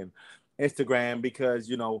TikTok and Instagram, because,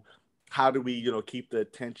 you know, how do we, you know, keep the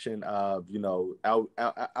attention of, you know,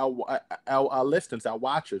 our listeners, our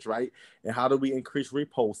watchers, right? And how do we increase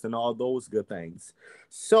reposts and all those good things?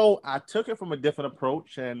 So I took it from a different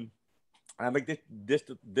approach, and I think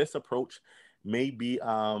this approach may be,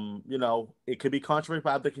 you know, it could be controversial,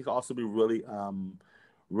 but I think it could also be really,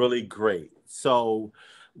 really great. So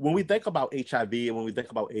when we think about HIV and when we think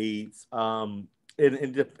about AIDS,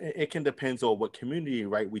 it can depend on what community,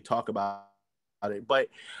 right, we talk about it. But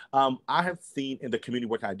I have seen in the community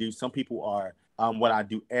work I do, some people are, what I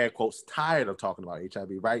do, air quotes, tired of talking about HIV,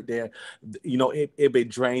 right? They're, you know, it be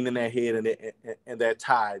drained in their head, and they're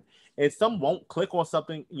tired. And some won't click on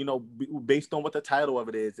something, you know, based on what the title of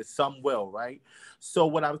it is. And some will, right? So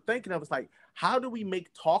what I was thinking of is like, how do we make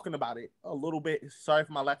talking about it a little bit, sorry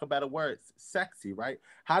for my lack of better words, sexy, right?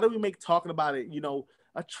 How do we make talking about it, you know,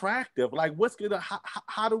 attractive? Like, what's good?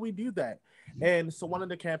 How do we do that? And so one of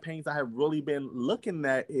the campaigns I have really been looking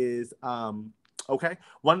at is, one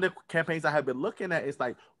of the campaigns I have been looking at is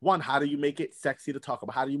like, one, how do you make it sexy to talk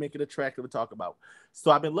about? How do you make it attractive to talk about?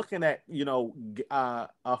 So I've been looking at, you know,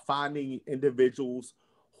 finding individuals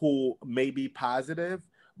who may be positive,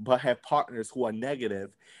 but have partners who are negative,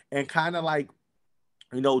 and kind of like,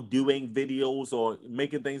 you know, doing videos or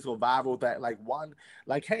making things go viral that, like, one,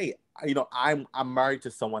 like, hey, you know, I'm married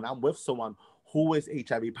to someone, I'm with someone who is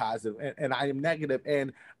HIV positive, and I am negative,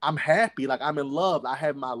 and I'm happy, like, I'm in love, I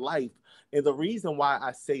have my life. And the reason why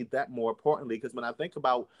I say that, more importantly, because when I think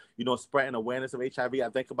about, you know, spreading awareness of HIV, I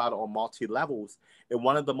think about it on multi levels. And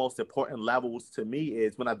one of the most important levels to me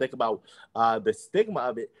is when I think about the stigma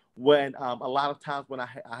of it, when a lot of times when I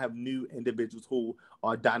have new individuals who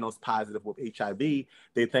are diagnosed positive with HIV,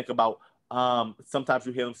 they think about, sometimes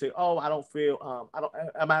you hear them say, oh, I don't feel,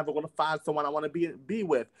 am I ever going to find someone I want to be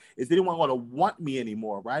with? Is anyone going to want me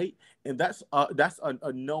anymore, right? And that's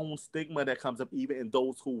a known stigma that comes up even in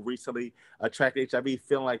those who recently attracted HIV,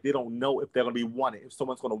 feeling like they don't know if they're going to be wanted, if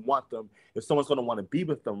someone's going to want them, if someone's going to want to be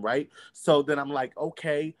with them, right? So then I'm like,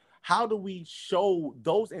 okay, how do we show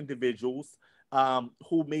those individuals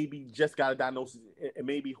who maybe just got a diagnosis and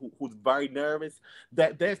maybe who's very nervous,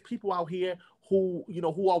 that there's people out here who, you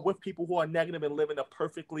know, who are with people who are negative and living a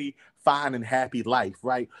perfectly fine and happy life,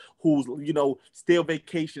 right? Who's, you know, still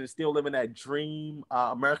vacationing, still living that dream,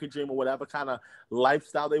 American dream, or whatever kind of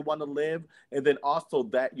lifestyle they want to live. And then also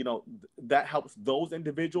that, you know, that helps those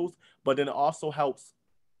individuals, but then it also helps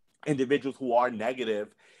individuals who are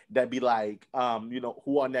negative, that be like, you know,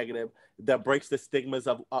 who are negative, that breaks the stigmas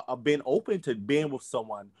of being open to being with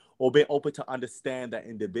someone, or being open to understand that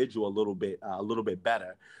individual a little bit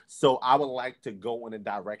better. So I would like to go in the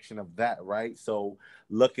direction of that, right? So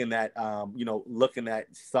looking at, you know, looking at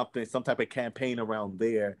some type of campaign around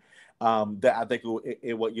there. that I think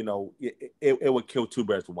it would, you know, it would kill two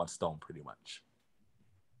birds with one stone, pretty much.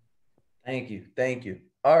 Thank you. Thank you.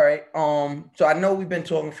 All right. So I know we've been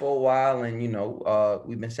talking for a while, and you know,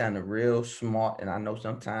 we've been sounding real smart. And I know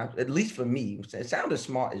sometimes, at least for me, it sounded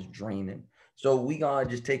smart is draining. So we gonna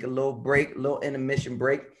just take a little break, a little intermission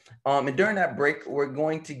break. And during that break, we're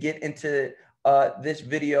going to get into this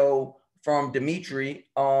video from Dimitri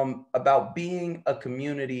about being a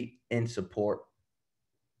community in support.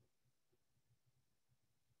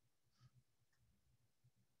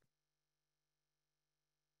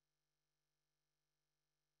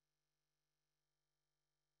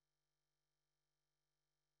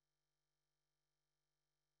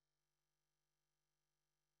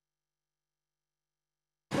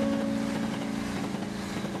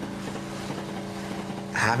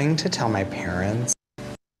 Having to tell my parents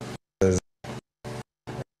was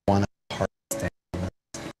one of the hardest things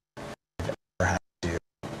I've ever had to do.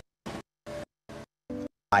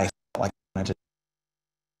 I felt like I wanted to.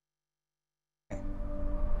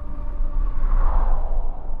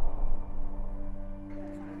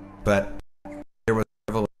 But there was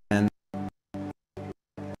a revelation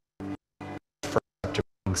for to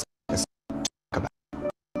bring this to talk about.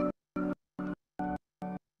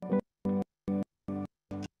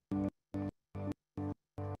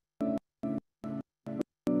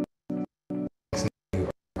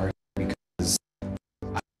 Because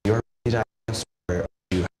you're diagnosed or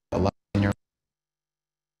you have a lot in your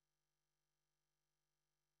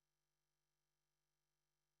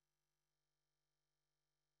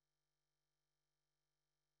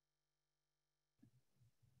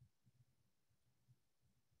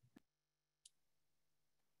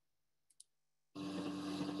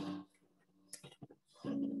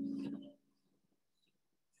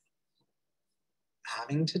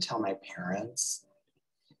having to tell my parents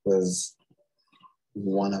was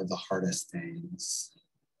one of the hardest things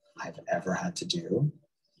I've ever had to do.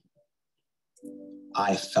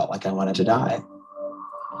 I felt like I wanted to die.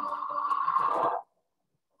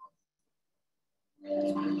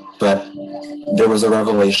 But there was a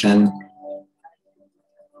revelation.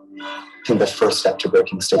 I think the first step to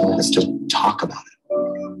breaking stigma is to talk about it.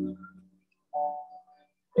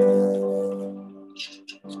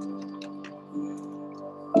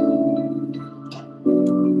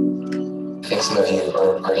 I think some of you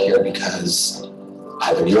are here because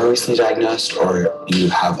either you're recently diagnosed or you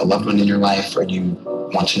have a loved one in your life or you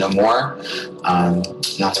want to know more. And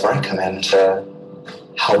that's where I come in to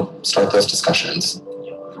help start those discussions.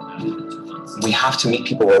 We have to meet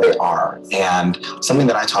people where they are. And something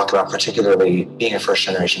that I talk about, particularly being a first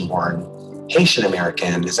generation born Haitian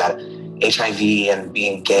American, is that HIV and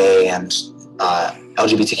being gay and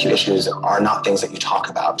LGBTQ issues are not things that you talk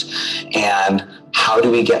about. And how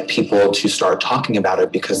do we get people to start talking about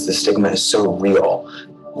it? Because the stigma is so real.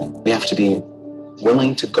 We have to be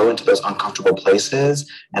willing to go into those uncomfortable places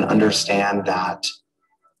and understand that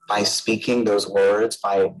by speaking those words,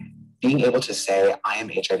 by being able to say, I am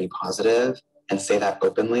HIV positive and say that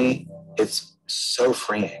openly, it's so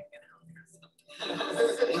freeing.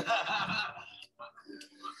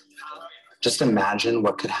 Just imagine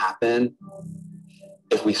what could happen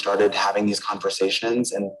if we started having these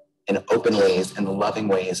conversations in open ways, in loving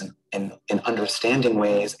ways, and in understanding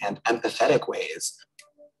ways and empathetic ways.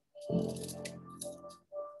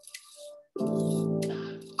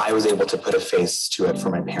 I was able to put a face to it for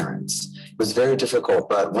my parents. It was very difficult,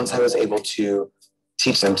 but once I was able to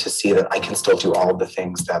teach them to see that I can still do all of the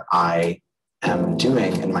things that I am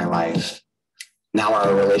doing in my life, now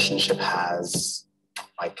our relationship has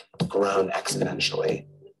grown exponentially.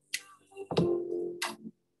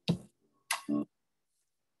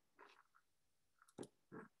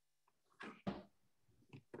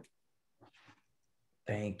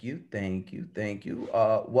 Thank you, thank you, thank you.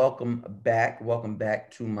 Welcome back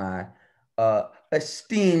to my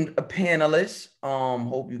esteemed panelists.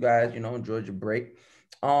 Hope you guys, enjoyed your break.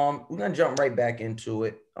 We're gonna jump right back into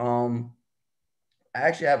it. I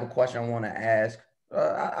actually have a question I want to ask.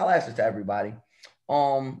 I'll ask it to everybody.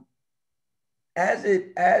 As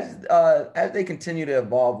they continue to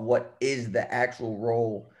evolve, what is the actual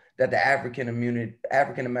role that the African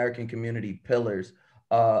American community pillars,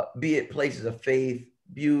 be it places of faith,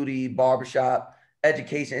 beauty, barbershop,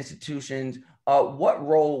 education institutions, what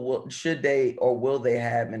role should they or will they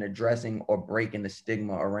have in addressing or breaking the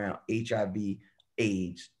stigma around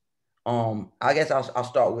HIV/AIDS? I guess I'll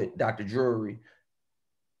start with Dr. Drewery.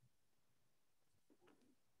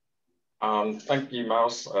 Thank you,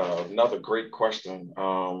 Mouse. Another great question.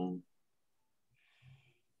 One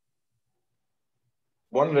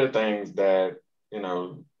of the things that,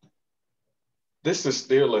 this is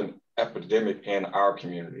still an epidemic in our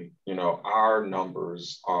community. You know, our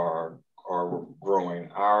numbers are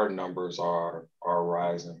growing, our numbers are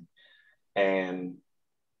rising. And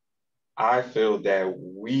I feel that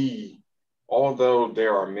although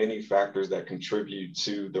there are many factors that contribute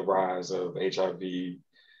to the rise of HIV,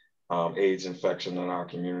 AIDS infection in our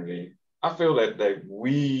community, I feel that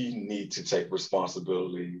we need to take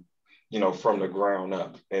responsibility, you know, from the ground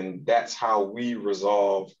up. And that's how we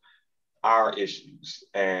resolve our issues.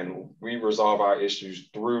 And we resolve our issues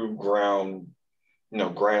through grassroots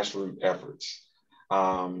efforts,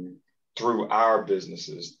 through our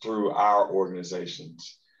businesses, through our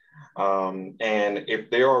organizations. And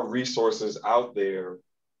if there are resources out there,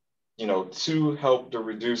 you know, to help to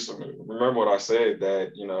reduce, remember what I said,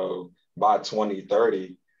 that, you know, by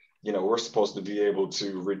 2030, you know, we're supposed to be able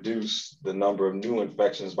to reduce the number of new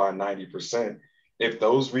infections by 90%. If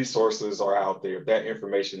those resources are out there, if that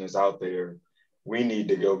information is out there, we need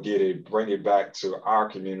to go get it, bring it back to our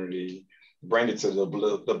community, bring it to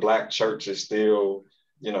the Black church is still,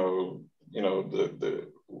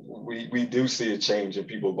 we do see a change in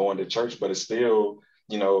people going to church, but it's still,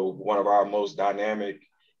 you know, one of our most dynamic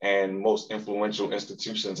and most influential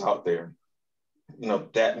institutions out there. You know,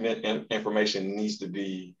 that information needs to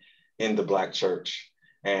be in the Black church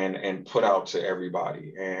and put out to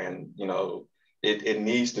everybody. And, you know, it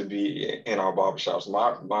needs to be in our barbershops.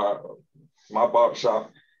 My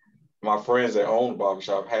barbershop, my friends that own the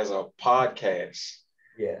barbershop has a podcast,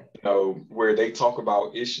 you know, where they talk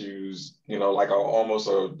about issues, you know, like almost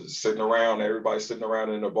sitting around, everybody sitting around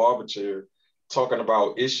in a barber chair, talking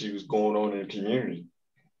about issues going on in the community.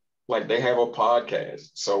 Like, they have a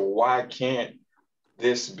podcast. So why can't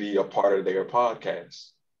this be a part of their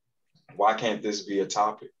podcast? Why can't this be a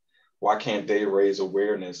topic? Why can't they raise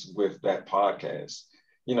awareness with that podcast?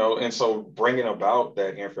 You know, and so bringing about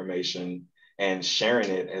that information and sharing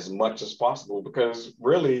it as much as possible, because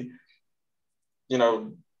really, you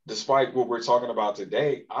know, despite what we're talking about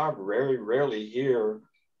today, I very rarely hear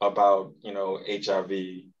about, you know, HIV.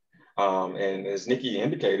 And as Nikki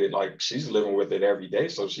indicated, like, she's living with it every day,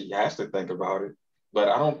 so she has to think about it. But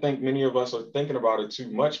I don't think many of us are thinking about it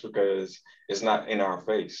too much because it's not in our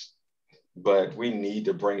face. But we need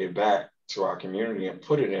to bring it back to our community and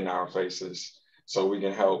put it in our faces so we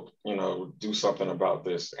can help, you know, do something about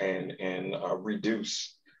this and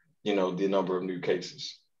reduce, you know, the number of new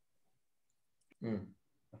cases.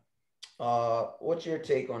 What's your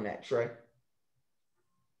take on that, Trey?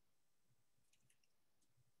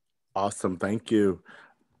 Awesome, thank you.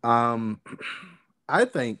 I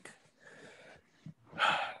think,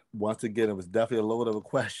 once again, it was definitely a little bit of a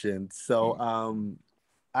question. So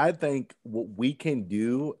I think what we can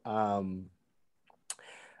do, I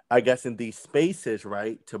guess, in these spaces,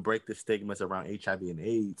 right, to break the stigmas around HIV and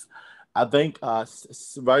AIDS, I think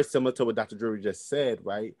very similar to what Dr. Drewery just said,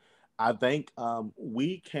 right? I think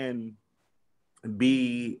we can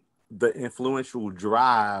be the influential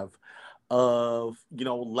drive of, you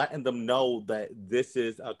know, letting them know that this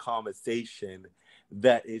is a conversation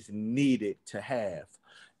that is needed to have.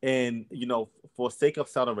 And, you know, for sake of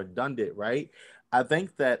sounding redundant, right, I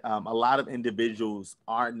think that a lot of individuals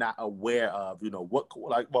are not aware of, you know,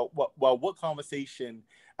 what conversation.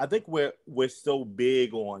 I think we're so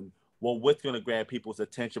big on, well, what's going to grab people's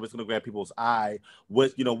attention, what's going to grab people's eye,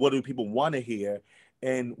 what do people want to hear,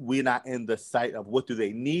 and we're not in the sight of what do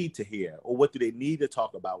they need to hear or what do they need to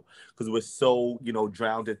talk about, because we're so, you know,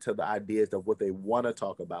 drowned into the ideas of what they want to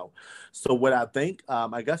talk about. So what I think,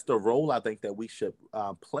 I guess the role I think that we should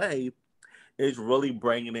play is really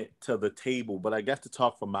bringing it to the table. But I guess to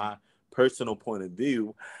talk from my personal point of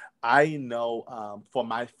view, I know for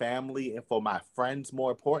my family and for my friends, more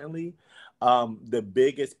importantly, the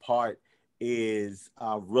biggest part is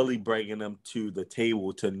really bringing them to the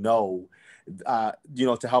table to know, you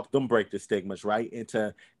know, to help them break the stigmas, right? And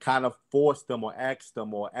to kind of force them or ask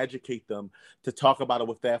them or educate them to talk about it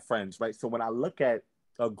with their friends, right? So when I look at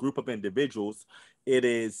a group of individuals, it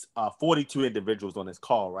is 42 individuals on this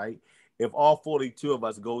call, right? If all 42 of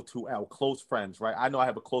us go to our close friends, right? I know I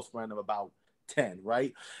have a close friend of about 10,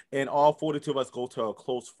 right? And all 42 of us go to our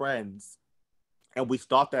close friends and we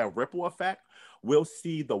start that ripple effect, we'll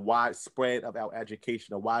see the widespread of our education,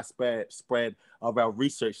 the widespread spread of our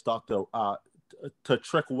research start to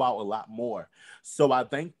trickle out a lot more. So I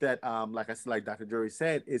think that, like I said, like Dr. Drewery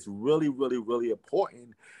said, it's really, really, really important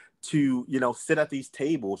to, you know, sit at these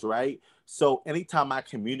tables, right? So anytime my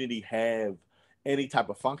community have any type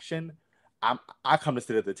of function, I come to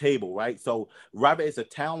sit at the table, right? So rather it's a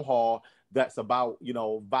town hall, that's about, you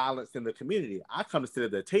know, violence in the community. I come to sit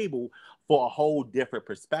at the table for a whole different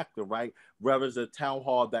perspective, right? Whether it's a town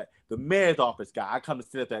hall that the mayor's office guy, I come to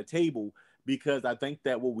sit at that table because I think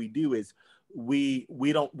that what we do is we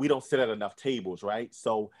don't sit at enough tables, right?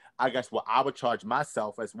 So I guess what I would charge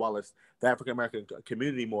myself, as well as the African American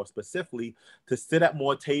community more specifically, to sit at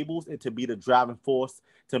more tables and to be the driving force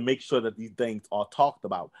to make sure that these things are talked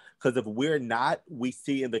about. Because if we're not, we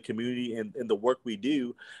see in the community and in the work we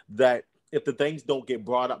do that if the things don't get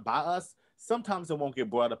brought up by us, sometimes it won't get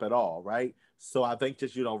brought up at all, right? So I think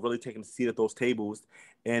just, you know, really taking a seat at those tables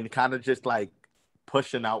and kind of just like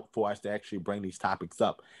pushing out for us to actually bring these topics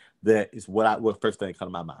up. That is what first thing comes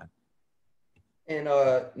to my mind. And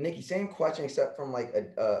Nikki, same question except from like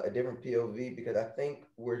a different POV, because I think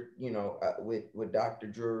we're, you know, with Dr.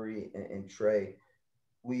 Drewery and Trey,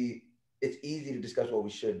 it's easy to discuss what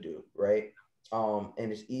we should do, right?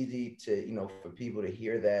 And it's easy to, you know, for people to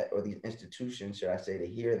hear that, or these institutions, should I say, to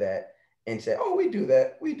hear that and say, oh, we do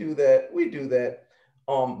that, we do that, we do that.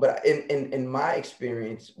 But in my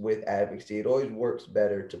experience with advocacy, it always works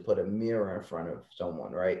better to put a mirror in front of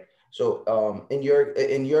someone, right? So in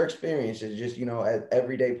your experience as just, you know, as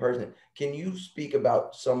everyday person, can you speak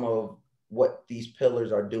about some of what these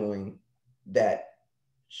pillars are doing that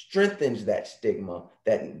strengthens that stigma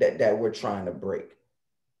that we're trying to break?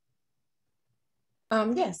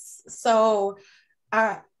 Yes. So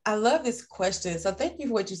I love this question. So thank you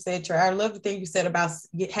for what you said, Trey. I love the thing you said about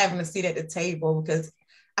having a seat at the table, because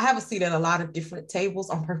I have a seat at a lot of different tables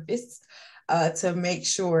on purpose to make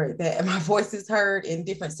sure that my voice is heard in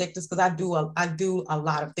different sectors, because I do a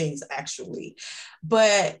lot of things actually.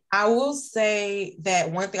 But I will say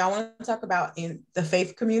that one thing I want to talk about in the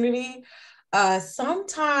faith community,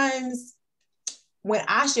 sometimes when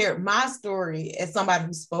I shared my story as somebody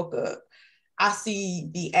who spoke up, I see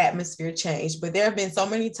the atmosphere change. But there have been so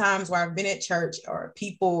many times where I've been at church or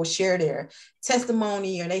people share their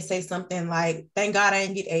testimony, or they say something like, thank God I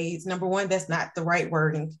didn't get AIDS. Number one, that's not the right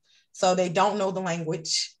wording. So they don't know the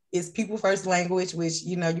language. It's people first language, which,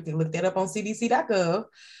 you know, you can look that up on cdc.gov.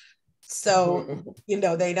 So, you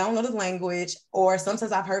know, they don't know the language. Or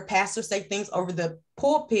sometimes I've heard pastors say things over the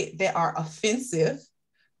pulpit that are offensive,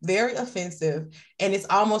 very offensive. And it's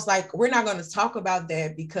almost like we're not going to talk about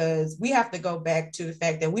that, because we have to go back to the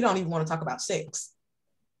fact that we don't even want to talk about sex.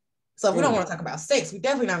 So if we don't want to talk about sex, we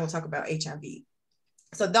definitely not going to talk about HIV.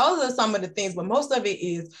 So those are some of the things, but most of it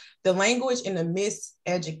is the language and the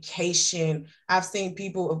miseducation. I've seen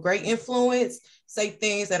people of great influence say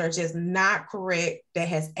things that are just not correct, that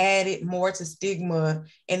has added more to stigma,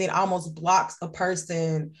 and it almost blocks a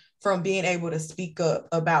person from being able to speak up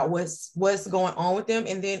about what's going on with them.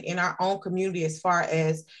 And then in our own community, as far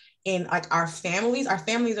as in like our families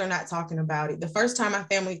are not talking about it. The first time my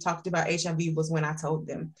family talked about HIV was when I told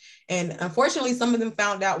them. And unfortunately, some of them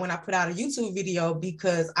found out when I put out a YouTube video,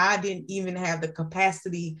 because I didn't even have the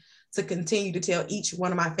capacity to continue to tell each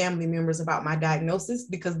one of my family members about my diagnosis,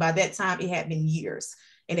 because by that time it had been years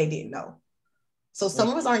and they didn't know. So some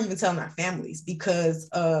of us aren't even telling our families because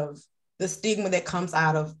of the stigma that comes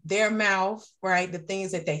out of their mouth, right? The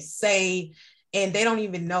things that they say, and they don't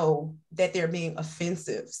even know that they're being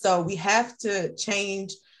offensive. So we have to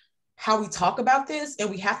change how we talk about this, and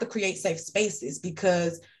we have to create safe spaces,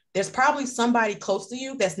 because there's probably somebody close to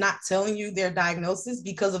you that's not telling you their diagnosis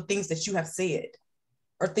because of things that you have said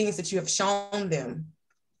or things that you have shown them.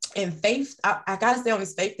 And faith, I gotta stay on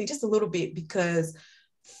this faith thing just a little bit, because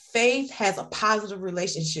faith has a positive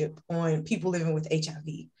relationship on people living with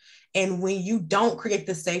HIV. And when you don't create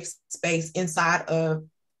the safe space inside of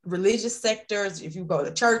religious sectors, if you go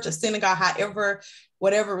to church, a synagogue, however,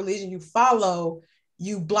 whatever religion you follow,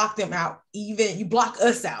 you block them out. Even you block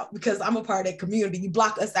us out, because I'm a part of that community. You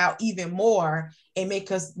block us out even more and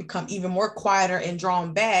make us become even more quieter and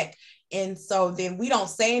drawn back. And so then we don't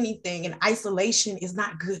say anything, and isolation is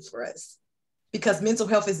not good for us, because mental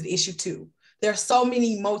health is an issue too. There are so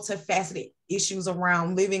many multifaceted issues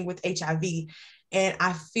around living with HIV. And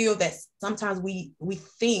I feel that sometimes we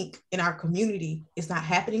think in our community it's not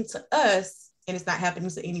happening to us and it's not happening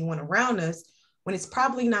to anyone around us, when it's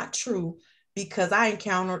probably not true, because I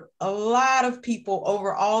encountered a lot of people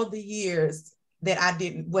over all the years that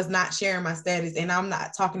I was not sharing my status. And I'm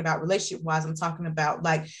not talking about relationship wise, I'm talking about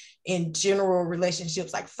like in general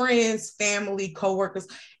relationships, like friends, family, coworkers.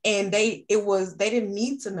 And they didn't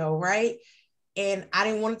need to know, right? And I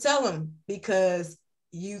didn't want to tell them, because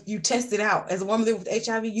you test it out. As a woman living with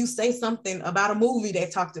HIV, you say something about a movie they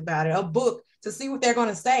talked about it, a book, to see what they're going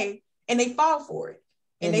to say, and they fall for it.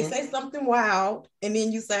 And they say something wild, and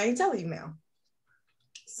then you say, I ain't telling you now.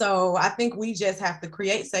 So I think we just have to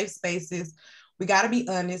create safe spaces. We got to be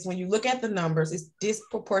honest. When you look at the numbers, it's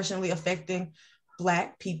disproportionately affecting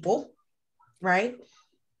Black people, right?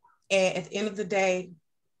 And at the end of the day,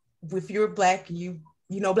 if you're Black, you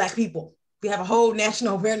know Black people. We have a whole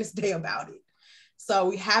National Awareness Day about it. So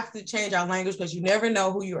we have to change our language, because you never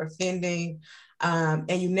know who you're offending, and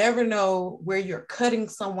you never know where you're cutting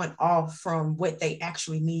someone off from what they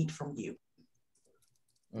actually need from you.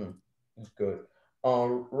 That's good.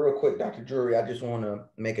 Real quick, Dr. Drewery, I just want to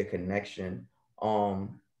make a connection.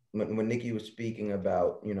 When Nikki was speaking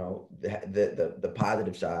about, you know, the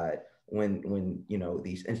positive side, when you know,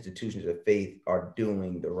 these institutions of faith are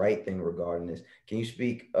doing the right thing regarding this, can you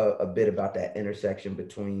speak a bit about that intersection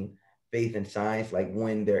between faith and science, like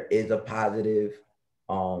when there is a positive,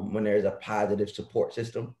 when there's a positive support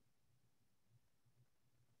system?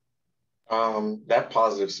 That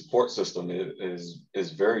positive support system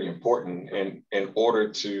is very important in order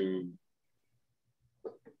to,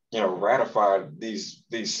 you know, ratify these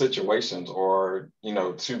situations, or, you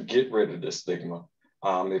know, to get rid of the stigma.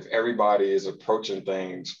 If everybody is approaching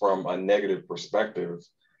things from a negative perspective,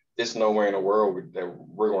 it's nowhere in the world that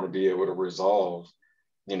we're going to be able to resolve,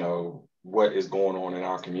 you know, what is going on in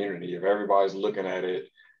our community. If everybody's looking at it,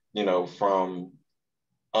 you know, from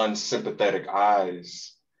unsympathetic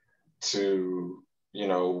eyes to, you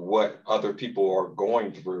know, what other people are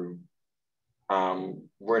going through,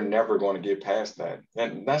 we're never going to get past that.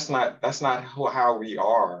 And that's not how we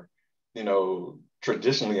are, you know,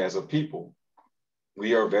 traditionally as a people.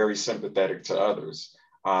 We are very sympathetic to others.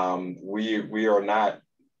 We are not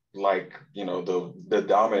like, you know, the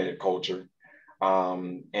dominant culture.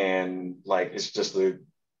 And like, it's just you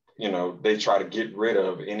know, they try to get rid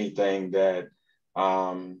of anything that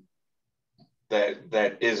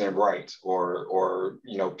that isn't right, or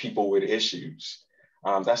you know, people with issues.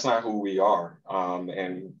 That's not who we are.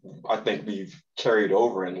 And I think we've carried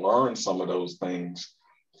over and learned some of those things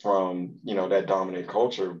from, you know, that dominant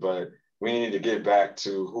culture, but we need to get back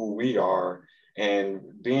to who we are and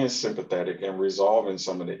being sympathetic and resolving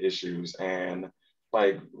some of the issues. And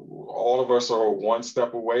like, all of us are one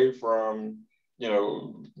step away from, you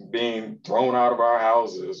know, being thrown out of our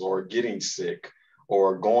houses or getting sick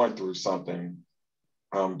or going through something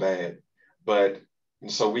bad. But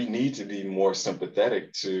so we need to be more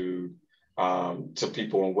sympathetic to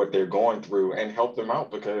people and what they're going through, and help them out,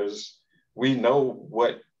 because we know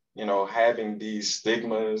what, you know, having these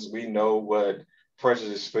stigmas, we know what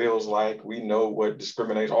prejudice feels like, we know what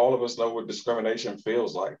discrimination, all of us know what discrimination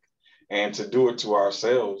feels like. And to do it to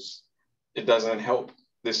ourselves, it doesn't help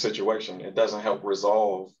this situation. It doesn't help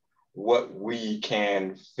resolve what we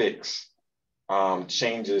can fix,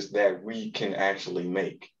 changes that we can actually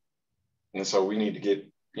make. And so we need to get,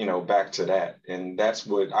 you know, back to that. And that's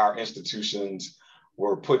what our institutions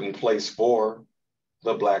were put in place for: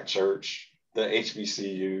 the Black church, the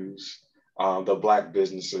HBCUs, the Black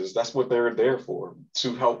businesses. That's what they're there for,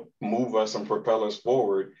 to help move us and propel us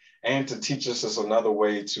forward, and to teach us another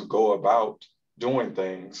way to go about doing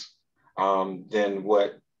things than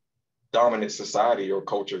what dominant society or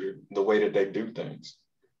culture, the way that they do things.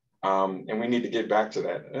 And we need to get back to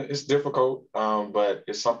that. It's difficult, but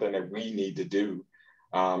it's something that we need to do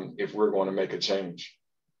if we're going to make a change.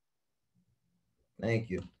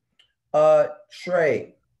 Thank you.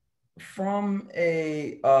 Trey, from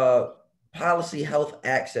a policy health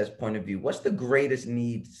access point of view, what's the greatest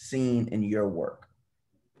need seen in your work?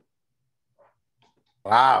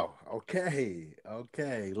 Wow. Okay.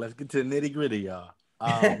 Let's get to the nitty gritty, y'all.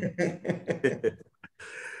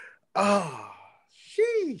 Oh,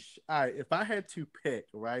 sheesh. All right. If I had to pick,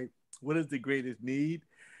 right, what is the greatest need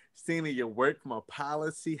seen in your work from a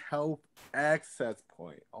policy health access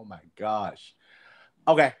point? Oh my gosh.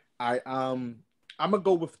 Okay. All right. I'm gonna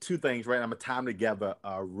go with two things, right? I'm gonna tie them together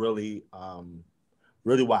really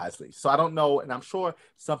wisely. So I don't know, and I'm sure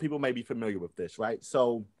some people may be familiar with this, right?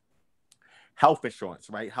 So health insurance,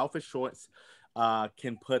 right? Health insurance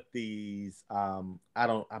can put these, I'm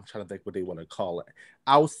trying to think what they want to call it.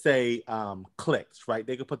 I would say clicks, right?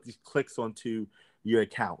 They can put these clicks onto your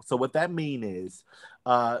account. So what that mean is,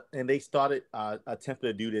 and they started attempting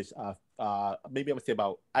to do this, maybe I'm gonna say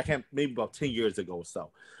about 10 years ago or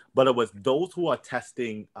so. But it was those who are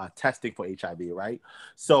testing for HIV, right?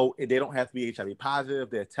 So they don't have to be HIV positive.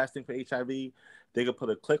 They're testing for HIV. They can put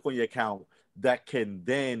a click on your account that can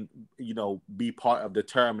then, you know, be part of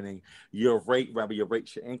determining your rate, whether your rate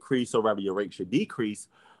should increase or whether your rate should decrease.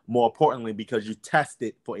 More importantly, because you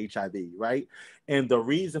tested for HIV, right? And the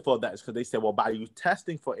reason for that is because they said, well, by you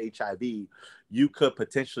testing for HIV, that could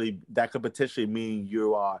potentially mean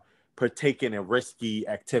you are partaking in risky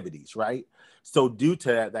activities, right? So due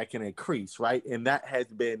to that can increase, right? And that has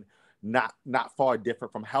been not far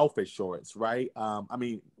different from health insurance, right? I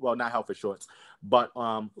mean, well, not health insurance, but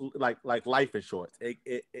like life insurance.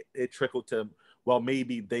 It trickled to, well,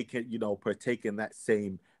 maybe they can, you know, partake in that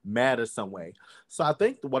same matter some way. So I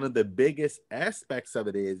think one of the biggest aspects of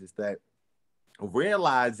it is that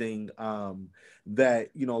realizing that,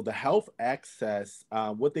 you know, the health access,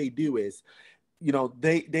 what they do is, you know,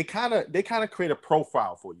 they kind of create a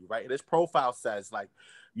profile for you, right? And this profile says, like,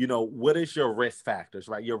 you know, what is your risk factors,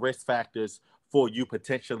 right? Your risk factors for you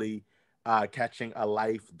potentially catching a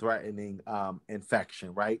life-threatening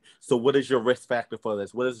infection, right? So what is your risk factor for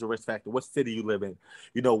this? What is the risk factor? What city you live in?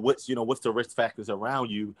 You know, what's the risk factors around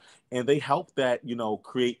you? And they help that, you know,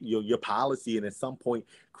 create your policy, and at some point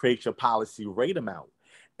create your policy rate amount.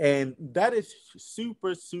 And that is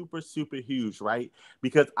super, super, super huge, right?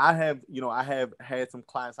 Because I have had some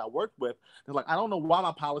clients I worked with. They're like, I don't know why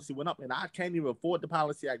my policy went up, and I can't even afford the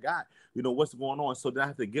policy I got. You know, what's going on? So then I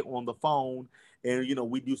have to get on the phone, and, you know,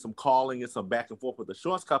 we do some calling and some back and forth with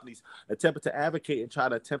insurance companies, attempting to advocate and try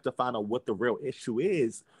to attempt to find out what the real issue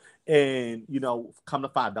is. And, you know, come to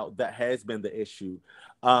find out that has been the issue.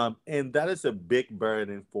 And that is a big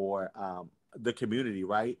burden for the community,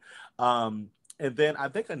 right? And then I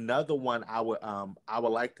think another one I would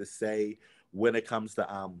like to say when it comes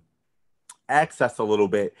to access a little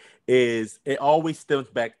bit is it always stems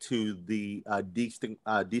back to the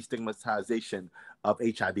destigmatization of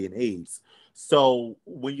HIV and AIDS. So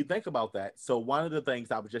when you think about that, so one of the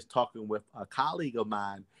things I was just talking with a colleague of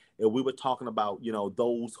mine, and we were talking about, you know,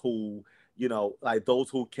 those who, you know, like those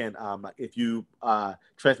who can, if you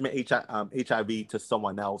transmit HIV to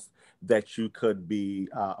someone else, that you could be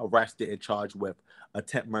arrested and charged with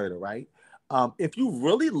attempt murder, right? If you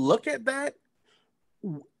really look at that,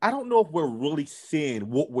 I don't know if we're really seeing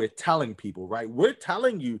what we're telling people, right? We're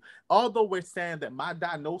telling you, although we're saying that my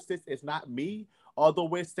diagnosis is not me, although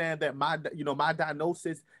we're saying that my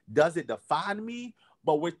diagnosis doesn't define me,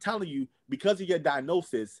 but we're telling you because of your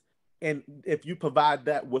diagnosis, and if you provide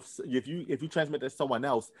that with, if you transmit to someone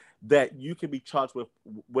else, that you can be charged with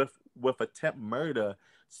attempt murder.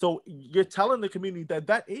 So you're telling the community that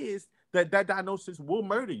that diagnosis will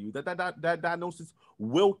murder you, that diagnosis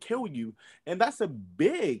will kill you. And that's a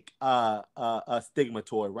big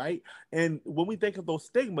stigmatoid, right? And when we think of those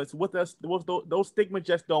stigmas, those stigmas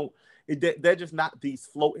just don't, they're just not these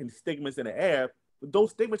floating stigmas in the air. Those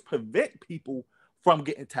stigmas prevent people from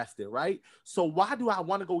getting tested, right? So why do I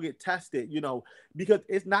want to go get tested? You know, because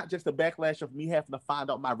it's not just a backlash of me having to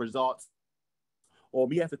find out my results, or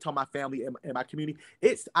me have to tell my family and my community.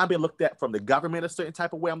 I'm being looked at from the government a certain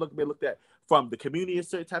type of way. I'm being looked at from the community a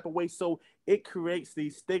certain type of way. So it creates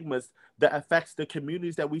these stigmas that affects the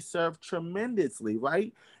communities that we serve tremendously,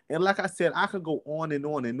 right? And like I said, I could go on and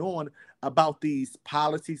on and on about these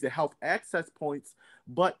policies and health access points,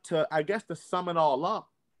 but I guess to sum it all up,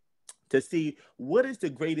 to see what is the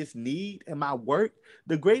greatest need in my work.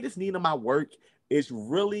 The greatest need in my work is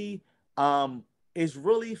really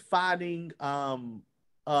finding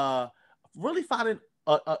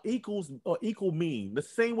equal mean. The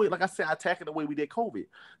same way, like I said, I tackle the way we did COVID.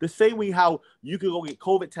 The same way how you could go get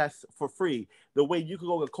COVID tests for free. The way you could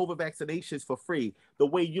go get COVID vaccinations for free. The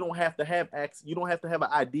way you don't have to have an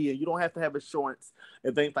ID, you don't have to have insurance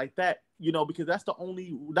and things like that. You know, because that's the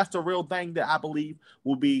real thing that I believe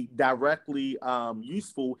will be directly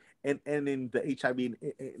useful and in the HIV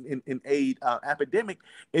and AIDS epidemic,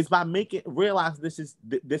 is by realize this is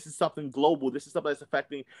something global. This is something that's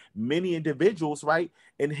affecting many individuals, right?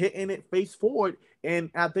 And hitting it face forward.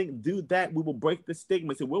 And I think do that, we will break the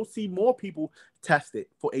stigmas, and we'll see more people tested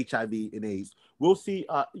for HIV and AIDS. We'll see,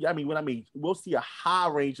 we'll see a high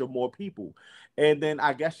range of more people. And then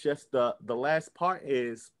I guess just the last part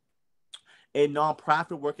is, in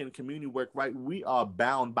nonprofit work and community work, right, we are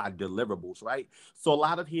bound by deliverables, right? So a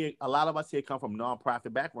lot of us here come from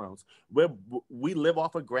nonprofit backgrounds where we live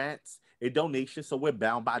off of grants and donations, so we're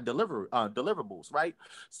bound by deliverables, right?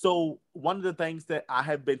 So one of the things that I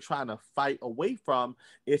have been trying to fight away from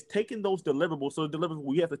is taking those deliverables. So the deliverables,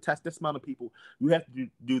 we have to test this amount of people, you have to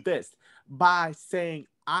do this, by saying,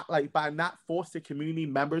 by not forcing community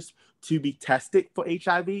members to be tested for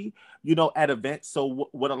HIV, you know, at events. So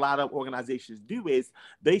what a lot of organizations do is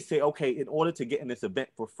they say, okay, in order to get in this event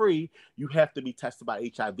for free, you have to be tested by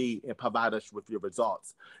HIV and provide us with your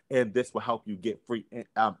results. And this will help you get free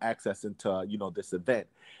access into, you know, this event.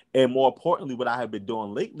 And more importantly, what I have been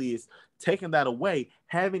doing lately is taking that away,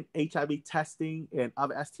 having HIV testing and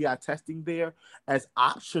other STI testing there as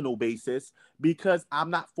optional basis, because I'm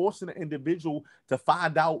not forcing an individual to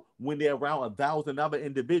find out when they're around 1,000 other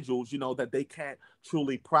individuals, that they can't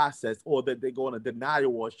truly process, or that they go in a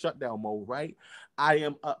denial or a shutdown mode, right? I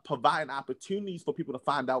am providing opportunities for people to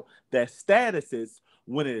find out their statuses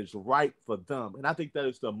when it is right for them. And I think that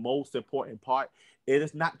is the most important part. It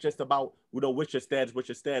is not just about, what's your status,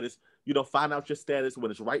 find out your status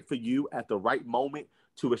when it's right for you at the right moment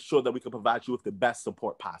to ensure that we can provide you with the best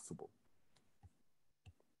support possible.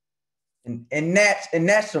 And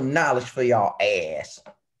that's some knowledge for y'all ass.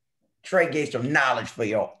 Trey gave some knowledge for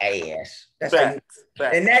your ass. Facts.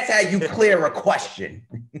 And that's how you clear a question.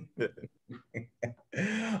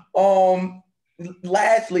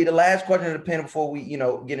 Lastly, the last question of the panel before we,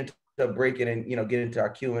 get into the break and get into our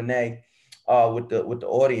Q&A with the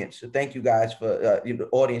audience. So thank you guys for the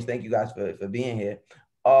audience. Thank you guys for being here.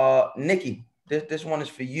 Nikki, this one is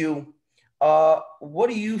for you. What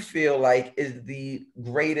do you feel like is the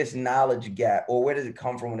greatest knowledge gap, or where does it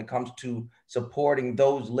come from when it comes to supporting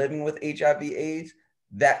those living with HIV/AIDS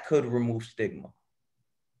that could remove stigma?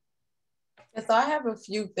 So I have a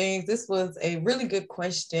few things. This was a really good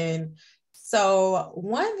question. So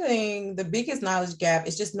one thing, the biggest knowledge gap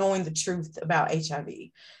is just knowing the truth about HIV.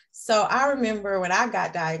 So I remember when I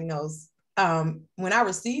got diagnosed, when I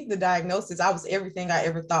received the diagnosis, I was everything I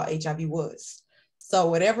ever thought HIV was. So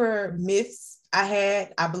whatever myths I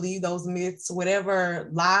had, I believed those myths. Whatever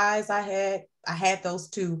lies I had those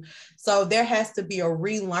too. So there has to be a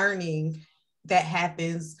relearning that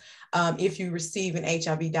happens if you receive an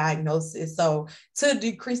HIV diagnosis. So to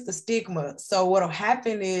decrease the stigma. So what'll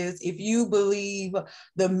happen is if you believe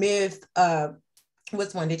the myth,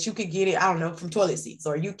 what's one that you could get it, I don't know, from toilet seats,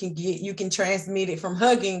 or you can transmit it from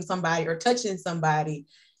hugging somebody or touching somebody.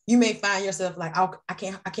 You may find yourself like, oh, I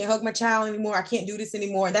can't hug my child anymore. I can't do this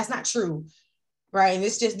anymore. And that's not true. Right. And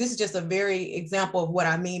this is just a very example of what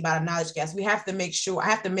I mean by the knowledge gaps. I have to make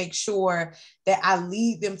sure that I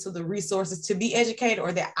lead them to the resources to be educated,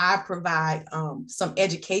 or that I provide some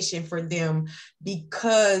education for them,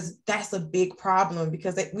 because that's a big problem,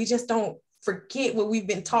 because we just don't forget what we've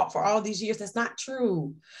been taught for all these years. That's not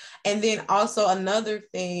true. And then also another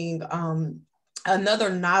thing, another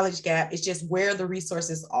knowledge gap is just where the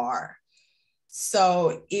resources are.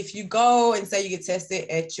 So if you go and say you get tested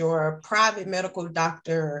at your private medical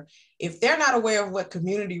doctor, if they're not aware of what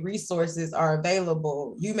community resources are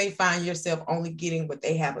available, you may find yourself only getting what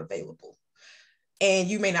they have available. And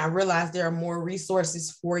you may not realize there are more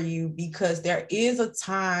resources for you, because there is a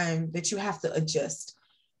time that you have to adjust,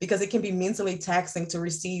 because it can be mentally taxing to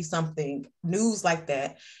receive news like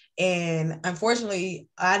that. And unfortunately,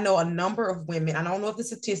 I know a number of women, I don't know if the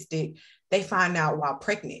statistic, they find out while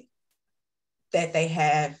pregnant that they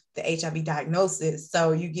have the HIV diagnosis.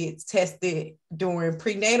 So you get tested during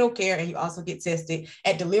prenatal care, and you also get tested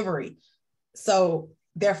at delivery. So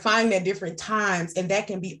they're finding at different times, and that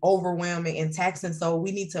can be overwhelming and taxing. So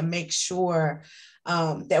we need to make sure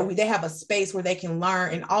that they have a space where they can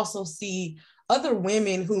learn and also see other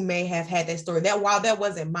women who may have had that story. That while that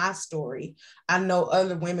wasn't my story, I know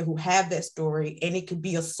other women who have that story, and it could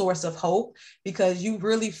be a source of hope, because you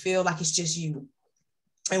really feel like it's just you.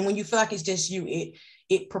 And when you feel like it's just you,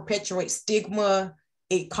 it perpetuates stigma.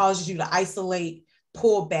 It causes you to isolate,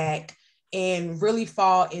 pull back, and really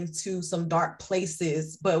fall into some dark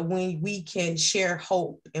places. But when we can share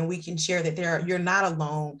hope, and we can share that you're not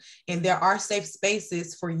alone, and there are safe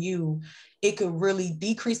spaces for you, it could really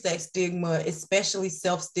decrease that stigma, especially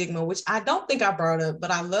self-stigma, which I don't think I brought up, but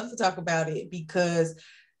I love to talk about it, because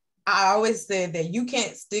I always said that you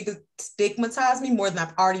can't stigmatize me more than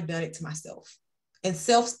I've already done it to myself. And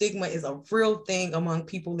self-stigma is a real thing among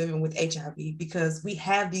people living with HIV, because we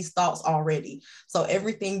have these thoughts already. So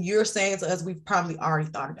everything you're saying to us, we've probably already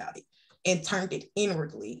thought about it and turned it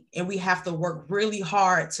inwardly. And we have to work really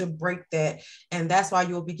hard to break that. And that's why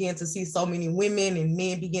you'll begin to see so many women and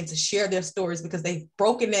men begin to share their stories, because they've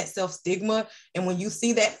broken that self-stigma. And when you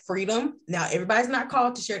see that freedom, now everybody's not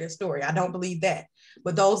called to share their story. I don't believe that.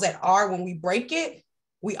 But those that are, when we break it,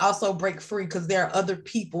 we also break free, because there are other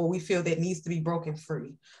people we feel that needs to be broken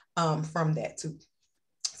free from that too.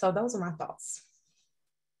 So those are my thoughts.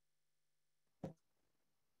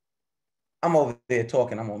 I'm over there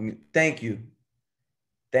talking. I'm on mute. Thank you.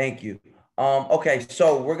 Okay,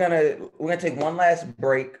 so we're gonna take one last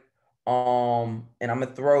break. And I'm gonna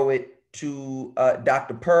throw it to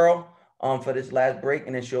Dr. Pearl for this last break,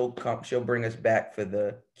 and then she'll bring us back for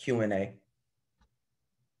the Q&A.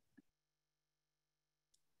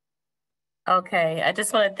 Okay, I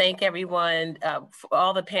just want to thank everyone, for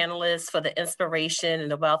all the panelists for the inspiration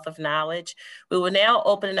and the wealth of knowledge. We will now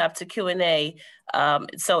open it up to Q&A.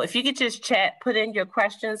 So if you could just chat, put in your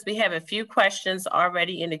questions. We have a few questions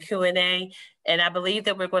already in the Q&A, and I believe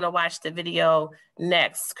that we're going to watch the video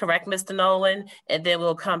next, correct, Mr. Nolan? And then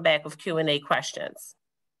we'll come back with Q&A questions.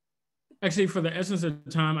 Actually, for the essence of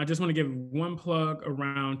time, I just want to give one plug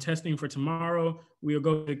around testing for tomorrow. We'll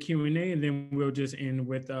go to Q&A and then we'll just end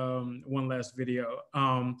with one last video.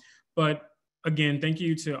 But again, thank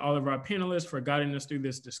you to all of our panelists for guiding us through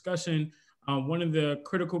this discussion. One of the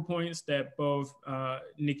critical points that both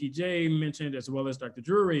Nikki J mentioned, as well as Dr.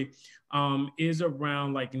 Drewery, is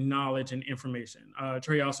around like knowledge and information.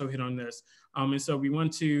 Trey also hit on this. And so we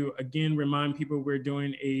want to, again, remind people we're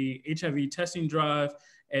doing a HIV testing drive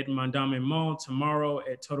at Mondawmin Mall tomorrow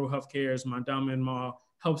at Total Healthcare's Mondawmin Mall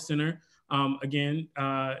Health Center. Again,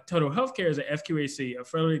 Total Healthcare is a FQHC, a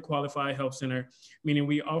federally qualified health center, meaning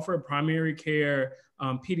we offer primary care,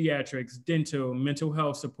 pediatrics, dental, mental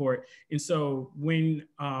health support. And so when,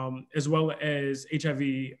 as well as HIV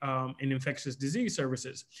and infectious disease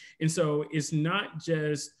services. And so it's not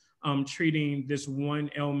just treating this one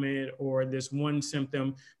ailment or this one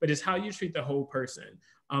symptom, but it's how you treat the whole person.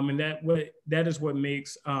 And that is what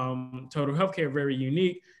makes Total Healthcare very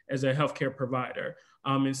unique as a healthcare provider.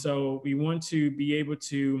 And so we want to be able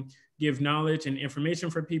to give knowledge and information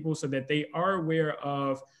for people so that they are aware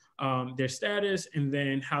of their status and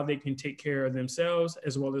then how they can take care of themselves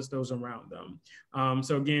as well as those around them.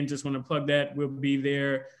 So again, just want to plug that. We'll be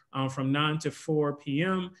there from 9 to 4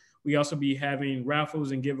 p.m. We also be having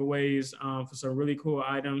raffles and giveaways for some really cool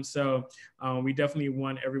items. So we definitely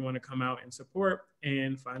want everyone to come out and support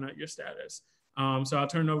and find out your status. So I'll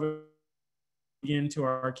turn it over again to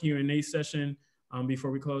our Q&A session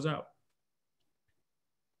before we close out.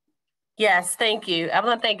 Yes, thank you. I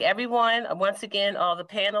want to thank everyone. Once again, all the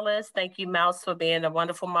panelists. Thank you, Mouse, for being a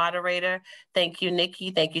wonderful moderator. Thank you,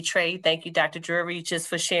 Nikki. Thank you, Trey. Thank you, Dr. Drewery, just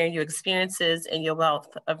for sharing your experiences and your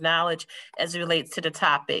wealth of knowledge as it relates to the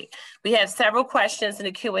topic. We have several questions in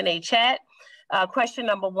the Q&A chat. Question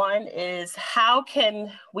number one is, how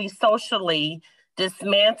can we socially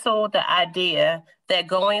dismantle the idea that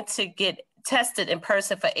going to get tested in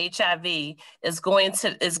person for HIV is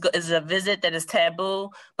a visit that is taboo,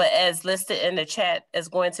 but as listed in the chat, is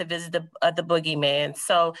going to visit the boogeyman.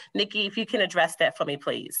 So Nikki, if you can address that for me,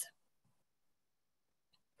 please.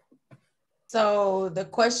 So the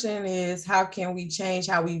question is, how can we change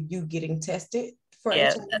how we view getting tested for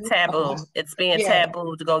HIV? A taboo. It's being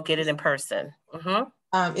taboo to go get it in person.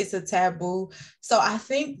 It's a taboo. So I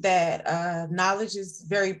think that knowledge is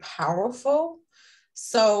very powerful.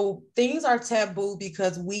 So things are taboo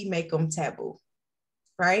because we make them taboo,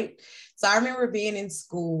 right? So I remember being in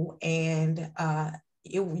school and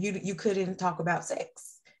you couldn't talk about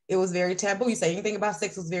sex. It was very taboo. You say anything about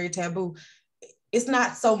sex was very taboo. It's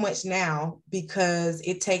not so much now because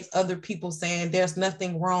it takes other people saying there's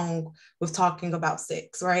nothing wrong with talking about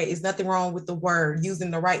sex, right? There's nothing wrong with the word,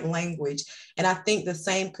 using the right language. And I think the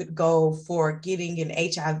same could go for getting an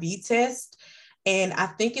HIV test. And I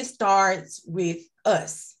think it starts with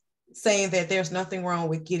us saying that there's nothing wrong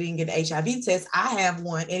with getting an HIV test. I have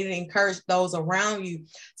one, and it encouraged those around you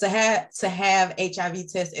to have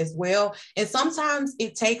HIV tests as well. And sometimes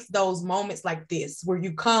it takes those moments like this, where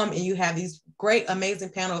you come and you have these great, amazing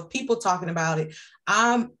panel of people talking about it.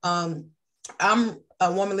 I'm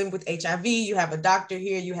a woman living with HIV. You have a doctor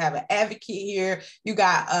here, you have an advocate here, you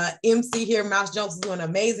got an MC here, Mouse Jones is doing an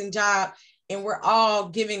amazing job. And we're all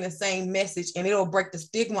giving the same message, and it'll break the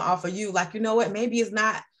stigma off of you. Like, you know what, maybe it's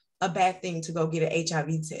not a bad thing to go get an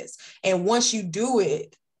HIV test. And once you do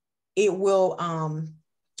it, it will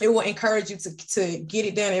encourage you to get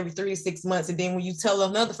it done every 3 to 6 months. And then when you tell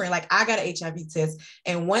another friend, like, I got an HIV test.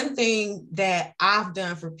 And one thing that I've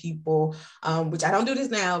done for people, which I don't do this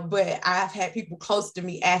now, but I've had people close to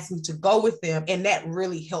me ask me to go with them, and that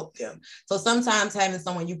really helped them. So sometimes having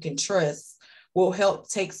someone you can trust will help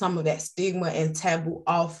take some of that stigma and taboo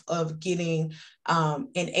off of getting an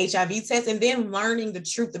HIV test. And then learning the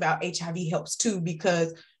truth about HIV helps too,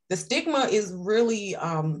 because the stigma is really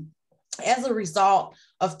as a result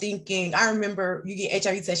of thinking, I remember you get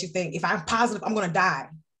HIV test, you think, if I'm positive, I'm gonna die.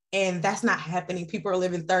 And that's not happening. People are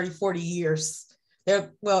living 30, 40 years.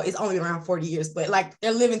 It's only around 40 years, but like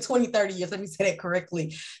they're living 20, 30 years. Let me say that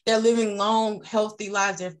correctly. They're living long, healthy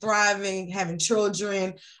lives. They're thriving, having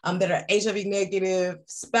children that are HIV negative,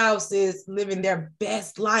 spouses, living their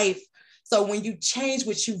best life. So when you change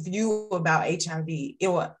what you view about HIV, it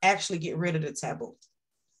will actually get rid of the taboo.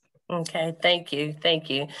 Okay, thank you.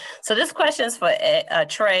 So this question is for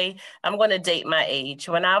Trey. I'm going to date my age.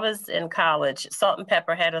 When I was in college, Salt and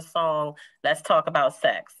Pepper had a song, Let's Talk About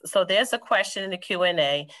Sex. So there's a question in the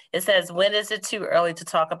Q&A. It says, when is it too early to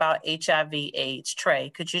talk about HIV/AIDS? Trey,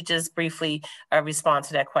 could you just briefly respond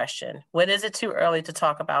to that question? When is it too early to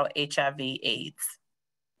talk about HIV/AIDS?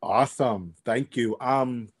 Awesome, thank you.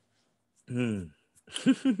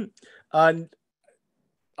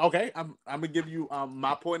 Okay, I'm gonna give you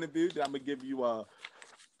my point of view. Then I'm gonna give you a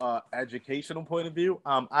educational point of view.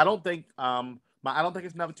 I don't think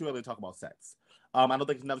it's never too early to talk about sex. I don't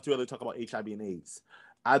think it's never too early to talk about HIV and AIDS.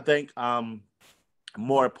 I think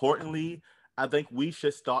more importantly, I think we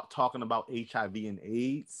should start talking about HIV and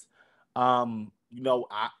AIDS. My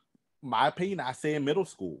opinion, I say in middle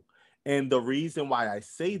school. And the reason why I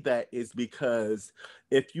say that is because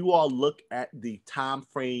if you all look at the time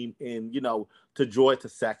frame in, to joy to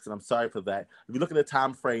sex, and I'm sorry for that. If you look at the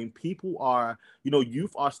time frame, people are,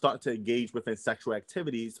 youth are starting to engage within sexual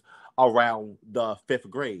activities around the 5th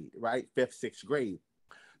grade, right? 5th, 6th grade.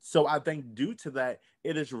 So I think due to that,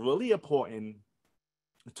 it is really important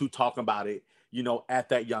to talk about it, at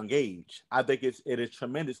that young age. I think it is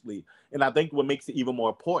tremendously. And I think what makes it even more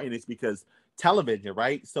important is because television,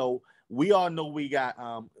 right? So we all know we got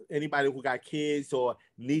anybody who got kids or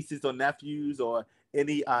nieces or nephews or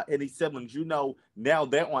any siblings, now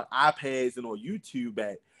they're on iPads and on YouTube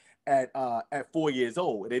at 4 years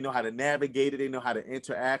old. They know how to navigate it. They know how to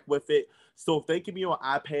interact with it. So if they can be on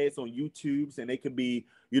iPads, on YouTubes, and they can be,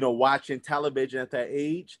 watching television at that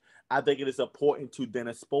age, I think it is important to then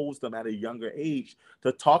expose them at a younger age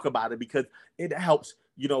to talk about it because it helps,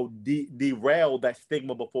 derail that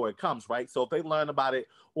stigma before it comes, right? So if they learn about it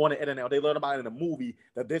on the internet, or they learn about it in a movie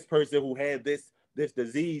that this person who had this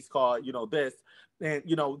disease called, this, and,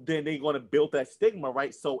 then they're going to build that stigma,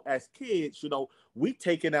 right? So as kids, we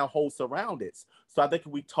taking our whole surroundings. So I think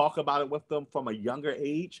if we talk about it with them from a younger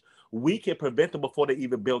age, we can prevent them before they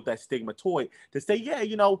even build that stigma toward to say, yeah,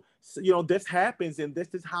 this happens and this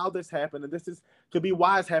is how this happened and this is could be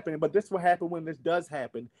why it's happening, but this will happen when this does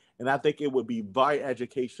happen. And I think it would be very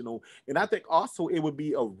educational. And I think also it would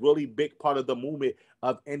be a really big part of the movement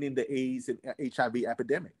of ending the AIDS and HIV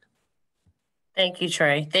epidemic. Thank you,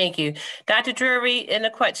 Trey. Thank you. Dr. Drewery, in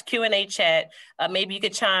the Q&A chat, maybe you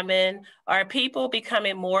could chime in. Are people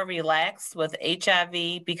becoming more relaxed with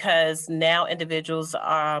HIV because now individuals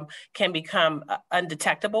can become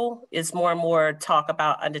undetectable? Is more and more talk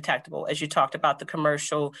about undetectable, as you talked about the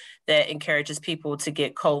commercial that encourages people to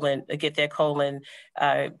get their colon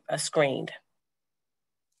screened?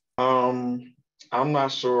 I'm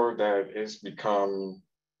not sure that it's become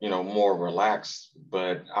more relaxed.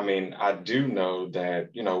 But I mean, I do know that,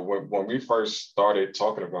 when we first started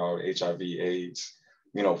talking about HIV/AIDS,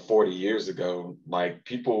 40 years ago, like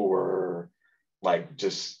people were like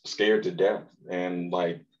just scared to death. And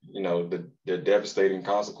like, the devastating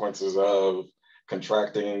consequences of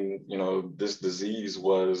contracting, this disease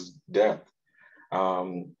was death.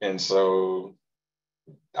 And so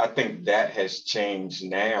I think that has changed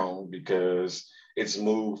now because it's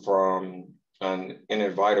moved from an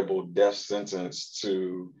inevitable death sentence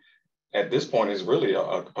to, at this point, is really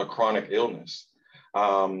a chronic illness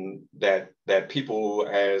that people,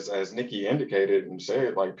 as Nikki indicated and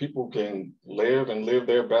said, like people can live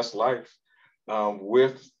their best life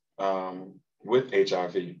with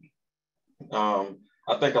HIV. I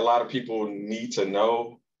think a lot of people need to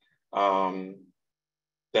know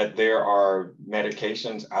that there are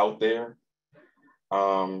medications out there.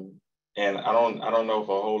 And I don't know if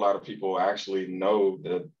a whole lot of people actually know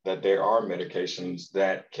that there are medications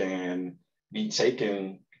that can be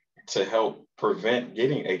taken to help prevent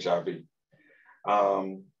getting HIV.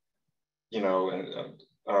 And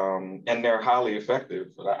they're highly effective.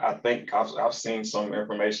 I think I've seen some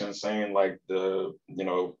information saying like the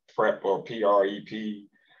PrEP or PrEP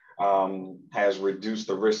has reduced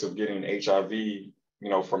the risk of getting HIV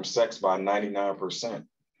from sex by 99%.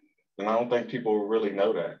 And I don't think people really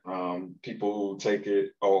know that. People who take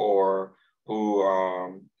it or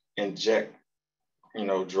who inject,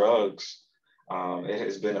 drugs, it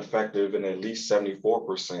has been effective in at least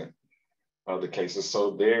 74% of the cases. So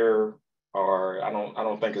there are, I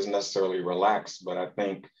don't think it's necessarily relaxed, but I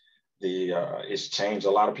think it's changed.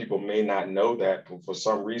 A lot of people may not know that, but for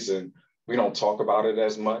some reason, we don't talk about it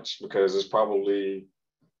as much because it's probably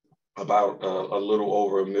about a little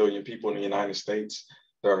over 1 million people in the United States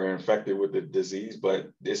that are infected with the disease, but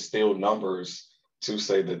there's still numbers to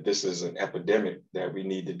say that this is an epidemic that we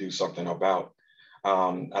need to do something about.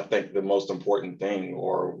 I think the most important thing,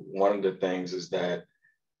 or one of the things, is that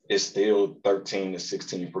it's still 13 to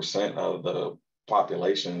 16% of the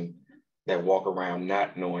population that walk around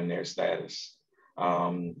not knowing their status.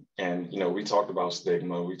 And, we talked about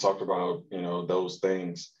stigma, we talked about, those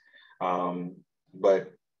things,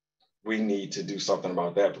 but we need to do something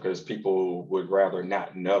about that because people would rather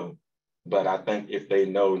not know. But I think if they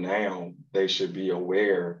know now, they should be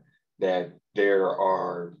aware that there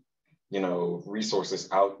are, resources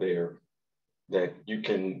out there that you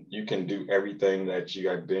can do everything that you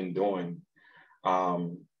have been doing,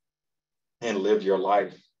 and live your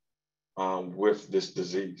life with this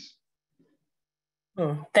disease.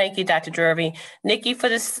 Thank you, Dr. Drewery. Nikki, for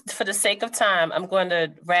the sake of time, I'm going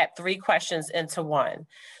to wrap 3 questions into one.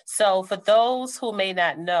 So for those who may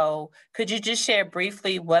not know, could you just share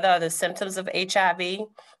briefly what are the symptoms of HIV,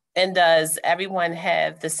 and does everyone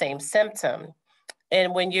have the same symptom?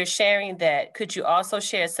 And when you're sharing that, could you also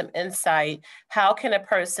share some insight? How can a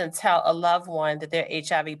person tell a loved one that they're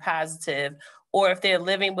HIV positive, or if they're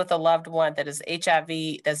living with a loved one that is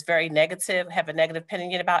HIV, that's very negative, have a negative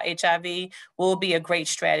opinion about HIV, will be a great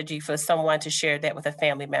strategy for someone to share that with a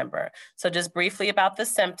family member. So just briefly about the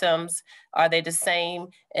symptoms, are they the same?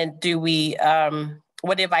 And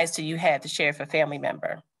what advice do you have to share for a family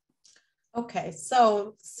member? Okay,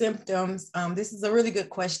 so symptoms, this is a really good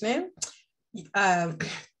question. Everybody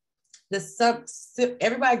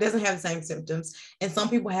doesn't have the same symptoms, and some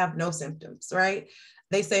people have no symptoms, right?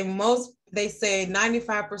 They say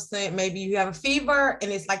 95%, maybe you have a fever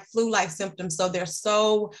and it's like flu-like symptoms. So they're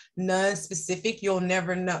so non-specific, you'll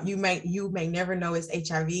never know. You may never know it's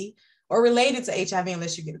HIV or related to HIV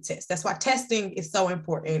unless you get a test. That's why testing is so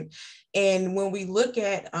important. And when we look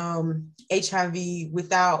at HIV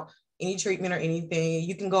without any treatment or anything,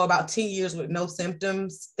 you can go about 10 years with no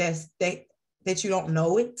symptoms that you don't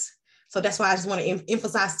know it. So that's why I just want to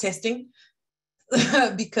emphasize testing.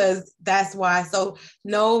 Because that's why. So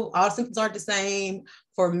no, all symptoms aren't the same.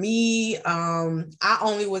 For me, I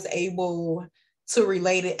only was able to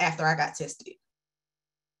relate it after I got tested.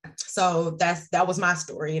 So that was my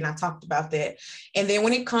story, and I talked about that. And then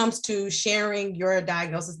when it comes to sharing your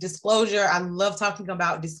diagnosis, disclosure, I love talking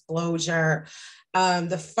about disclosure.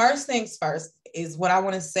 The first things first is what I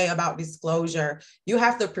want to say about disclosure. You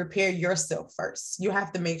have to prepare yourself first. You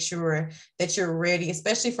have to make sure that you're ready,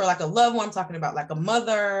 especially for like a loved one. I'm talking about like a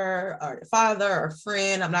mother or a father or a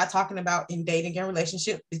friend. I'm not talking about in dating and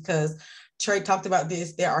relationship, because Trey talked about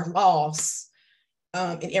this. There are laws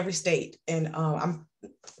in every state, and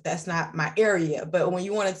that's not my area. But when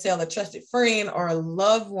you want to tell a trusted friend or a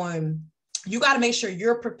loved one, you got to make sure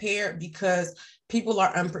you're prepared, because people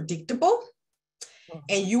are unpredictable.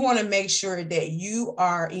 And you want to make sure that you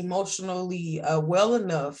are emotionally well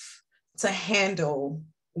enough to handle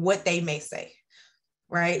what they may say,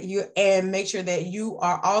 right? And make sure that you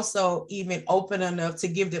are also even open enough to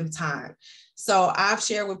give them time. So I've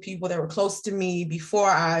shared with people that were close to me before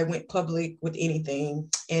I went public with anything.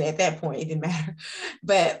 And at that point, it didn't matter.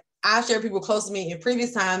 But I've shared with people close to me in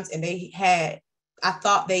previous times, and I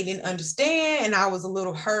thought they didn't understand, and I was a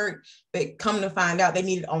little hurt, but come to find out they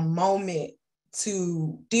needed a moment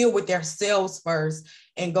to deal with themselves first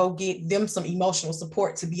and go get them some emotional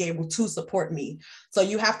support to be able to support me. So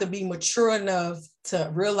you have to be mature enough to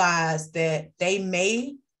realize that they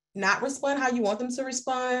may not respond how you want them to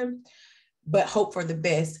respond, but hope for the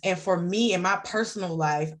best. And for me, in my personal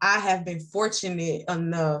life, I have been fortunate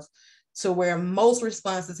enough to where most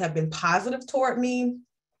responses have been positive toward me.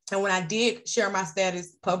 And when I did share my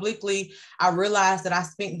status publicly, I realized that I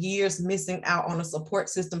spent years missing out on a support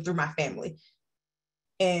system through my family.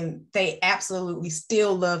 And they absolutely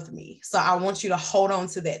still loved me. So I want you to hold on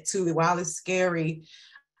to that too. While it's scary,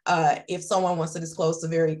 if someone wants to disclose to a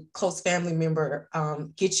very close family member,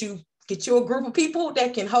 get you a group of people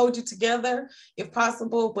that can hold you together if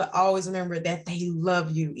possible, but always remember that they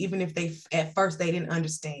love you, even if at first they didn't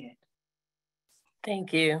understand.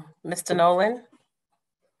 Thank you. Mr. Nolan?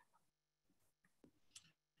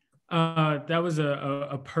 That was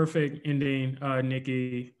a perfect ending,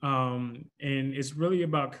 Nikki. And it's really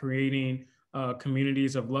about creating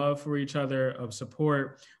communities of love for each other, of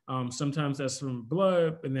support. Sometimes that's from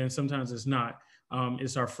blood, and then sometimes it's not.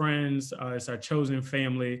 It's our friends, it's our chosen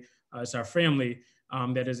family, it's our family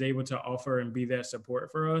that is able to offer and be that support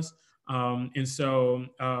for us. And so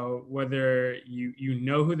whether you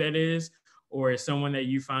know who that is, or it's someone that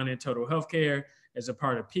you find in total healthcare, as a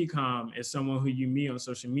part of PCOM, as someone who you meet on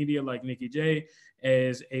social media like Nikki J,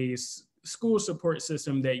 as a school support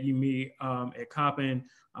system that you meet at Coppin,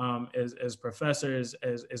 as professors,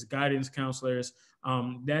 as guidance counselors,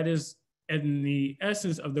 that is the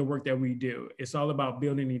essence of the work that we do. It's all about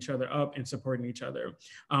building each other up and supporting each other.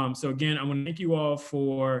 So again, I want to thank you all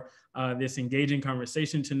for this engaging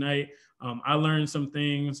conversation tonight. I learned some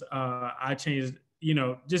things. I changed,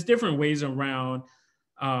 just different ways around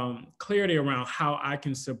clarity around how I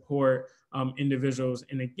can support individuals.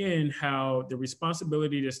 And again, how the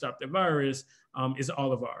responsibility to stop the virus is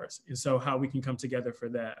all of ours. And so how we can come together for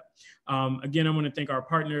that. Again, I want to thank our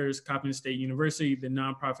partners, Coppin State University, the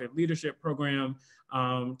Nonprofit Leadership Program.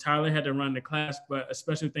 Tyler had to run the class, but a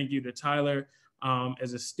special thank you to Tyler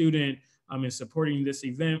as a student in supporting this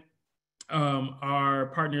event. Our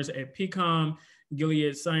partners at PCOM,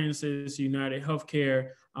 Gilead Sciences, United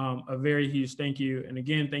Healthcare, a very huge thank you. And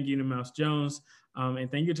again, thank you to Mouse Jones. And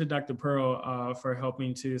thank you to Dr. Pearl for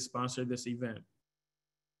helping to sponsor this event.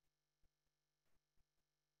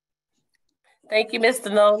 Thank you, Mr.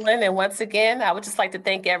 Nolan. And once again, I would just like to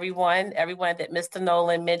thank everyone that Mr.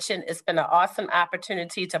 Nolan mentioned. It's been an awesome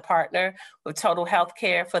opportunity to partner with Total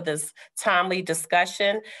Healthcare for this timely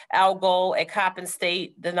discussion. Our goal at Coppin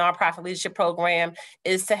State, the Nonprofit Leadership Program,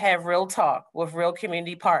 is to have real talk with real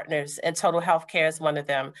community partners, and Total Healthcare is one of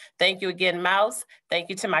them. Thank you again, Mouse. Thank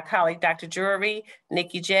you to my colleague, Dr. Drewery,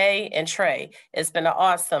 Nikki J, and Trey. It's been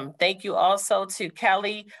awesome. Thank you also to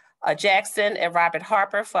Kelly Jackson and Robert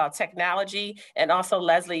Harper for our technology, and also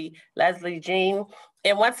Leslie Jean.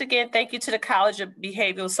 And once again, thank you to the College of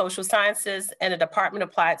Behavioral Social Sciences and the Department of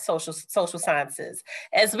Applied Social Sciences.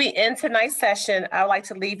 As we end tonight's session, I would like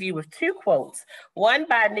to leave you with two quotes. One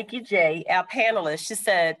by Nikki J, our panelist. She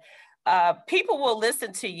said, people will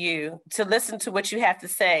listen to you to listen to what you have to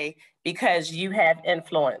say because you have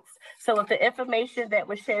influence. So with the information that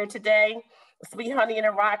was shared today, Sweet Honey in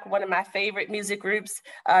a Rock, one of my favorite music groups,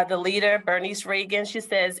 the leader, Bernice Reagan, she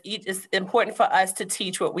says, it's important for us to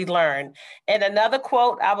teach what we learn. And another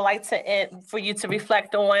quote I would like to end for you to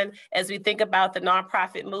reflect on as we think about the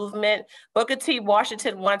nonprofit movement. Booker T.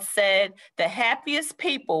 Washington once said, the happiest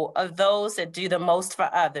people are those that do the most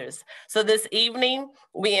for others. So this evening,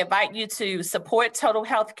 we invite you to support Total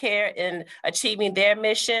Healthcare in achieving their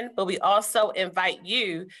mission, but we also invite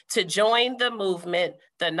you to join the movement,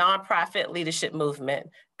 the nonprofit leadership movement.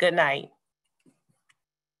 Good night.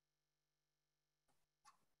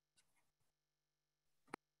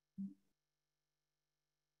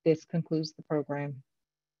 This concludes the program.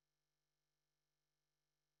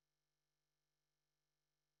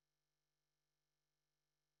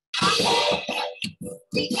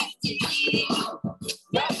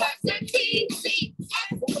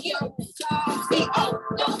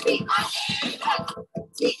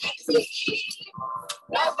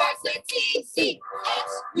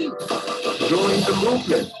 Join the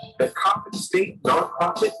movement, the Coppin State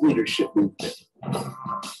Nonprofit Leadership Movement.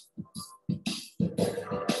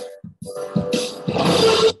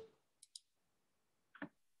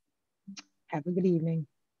 Have a good evening.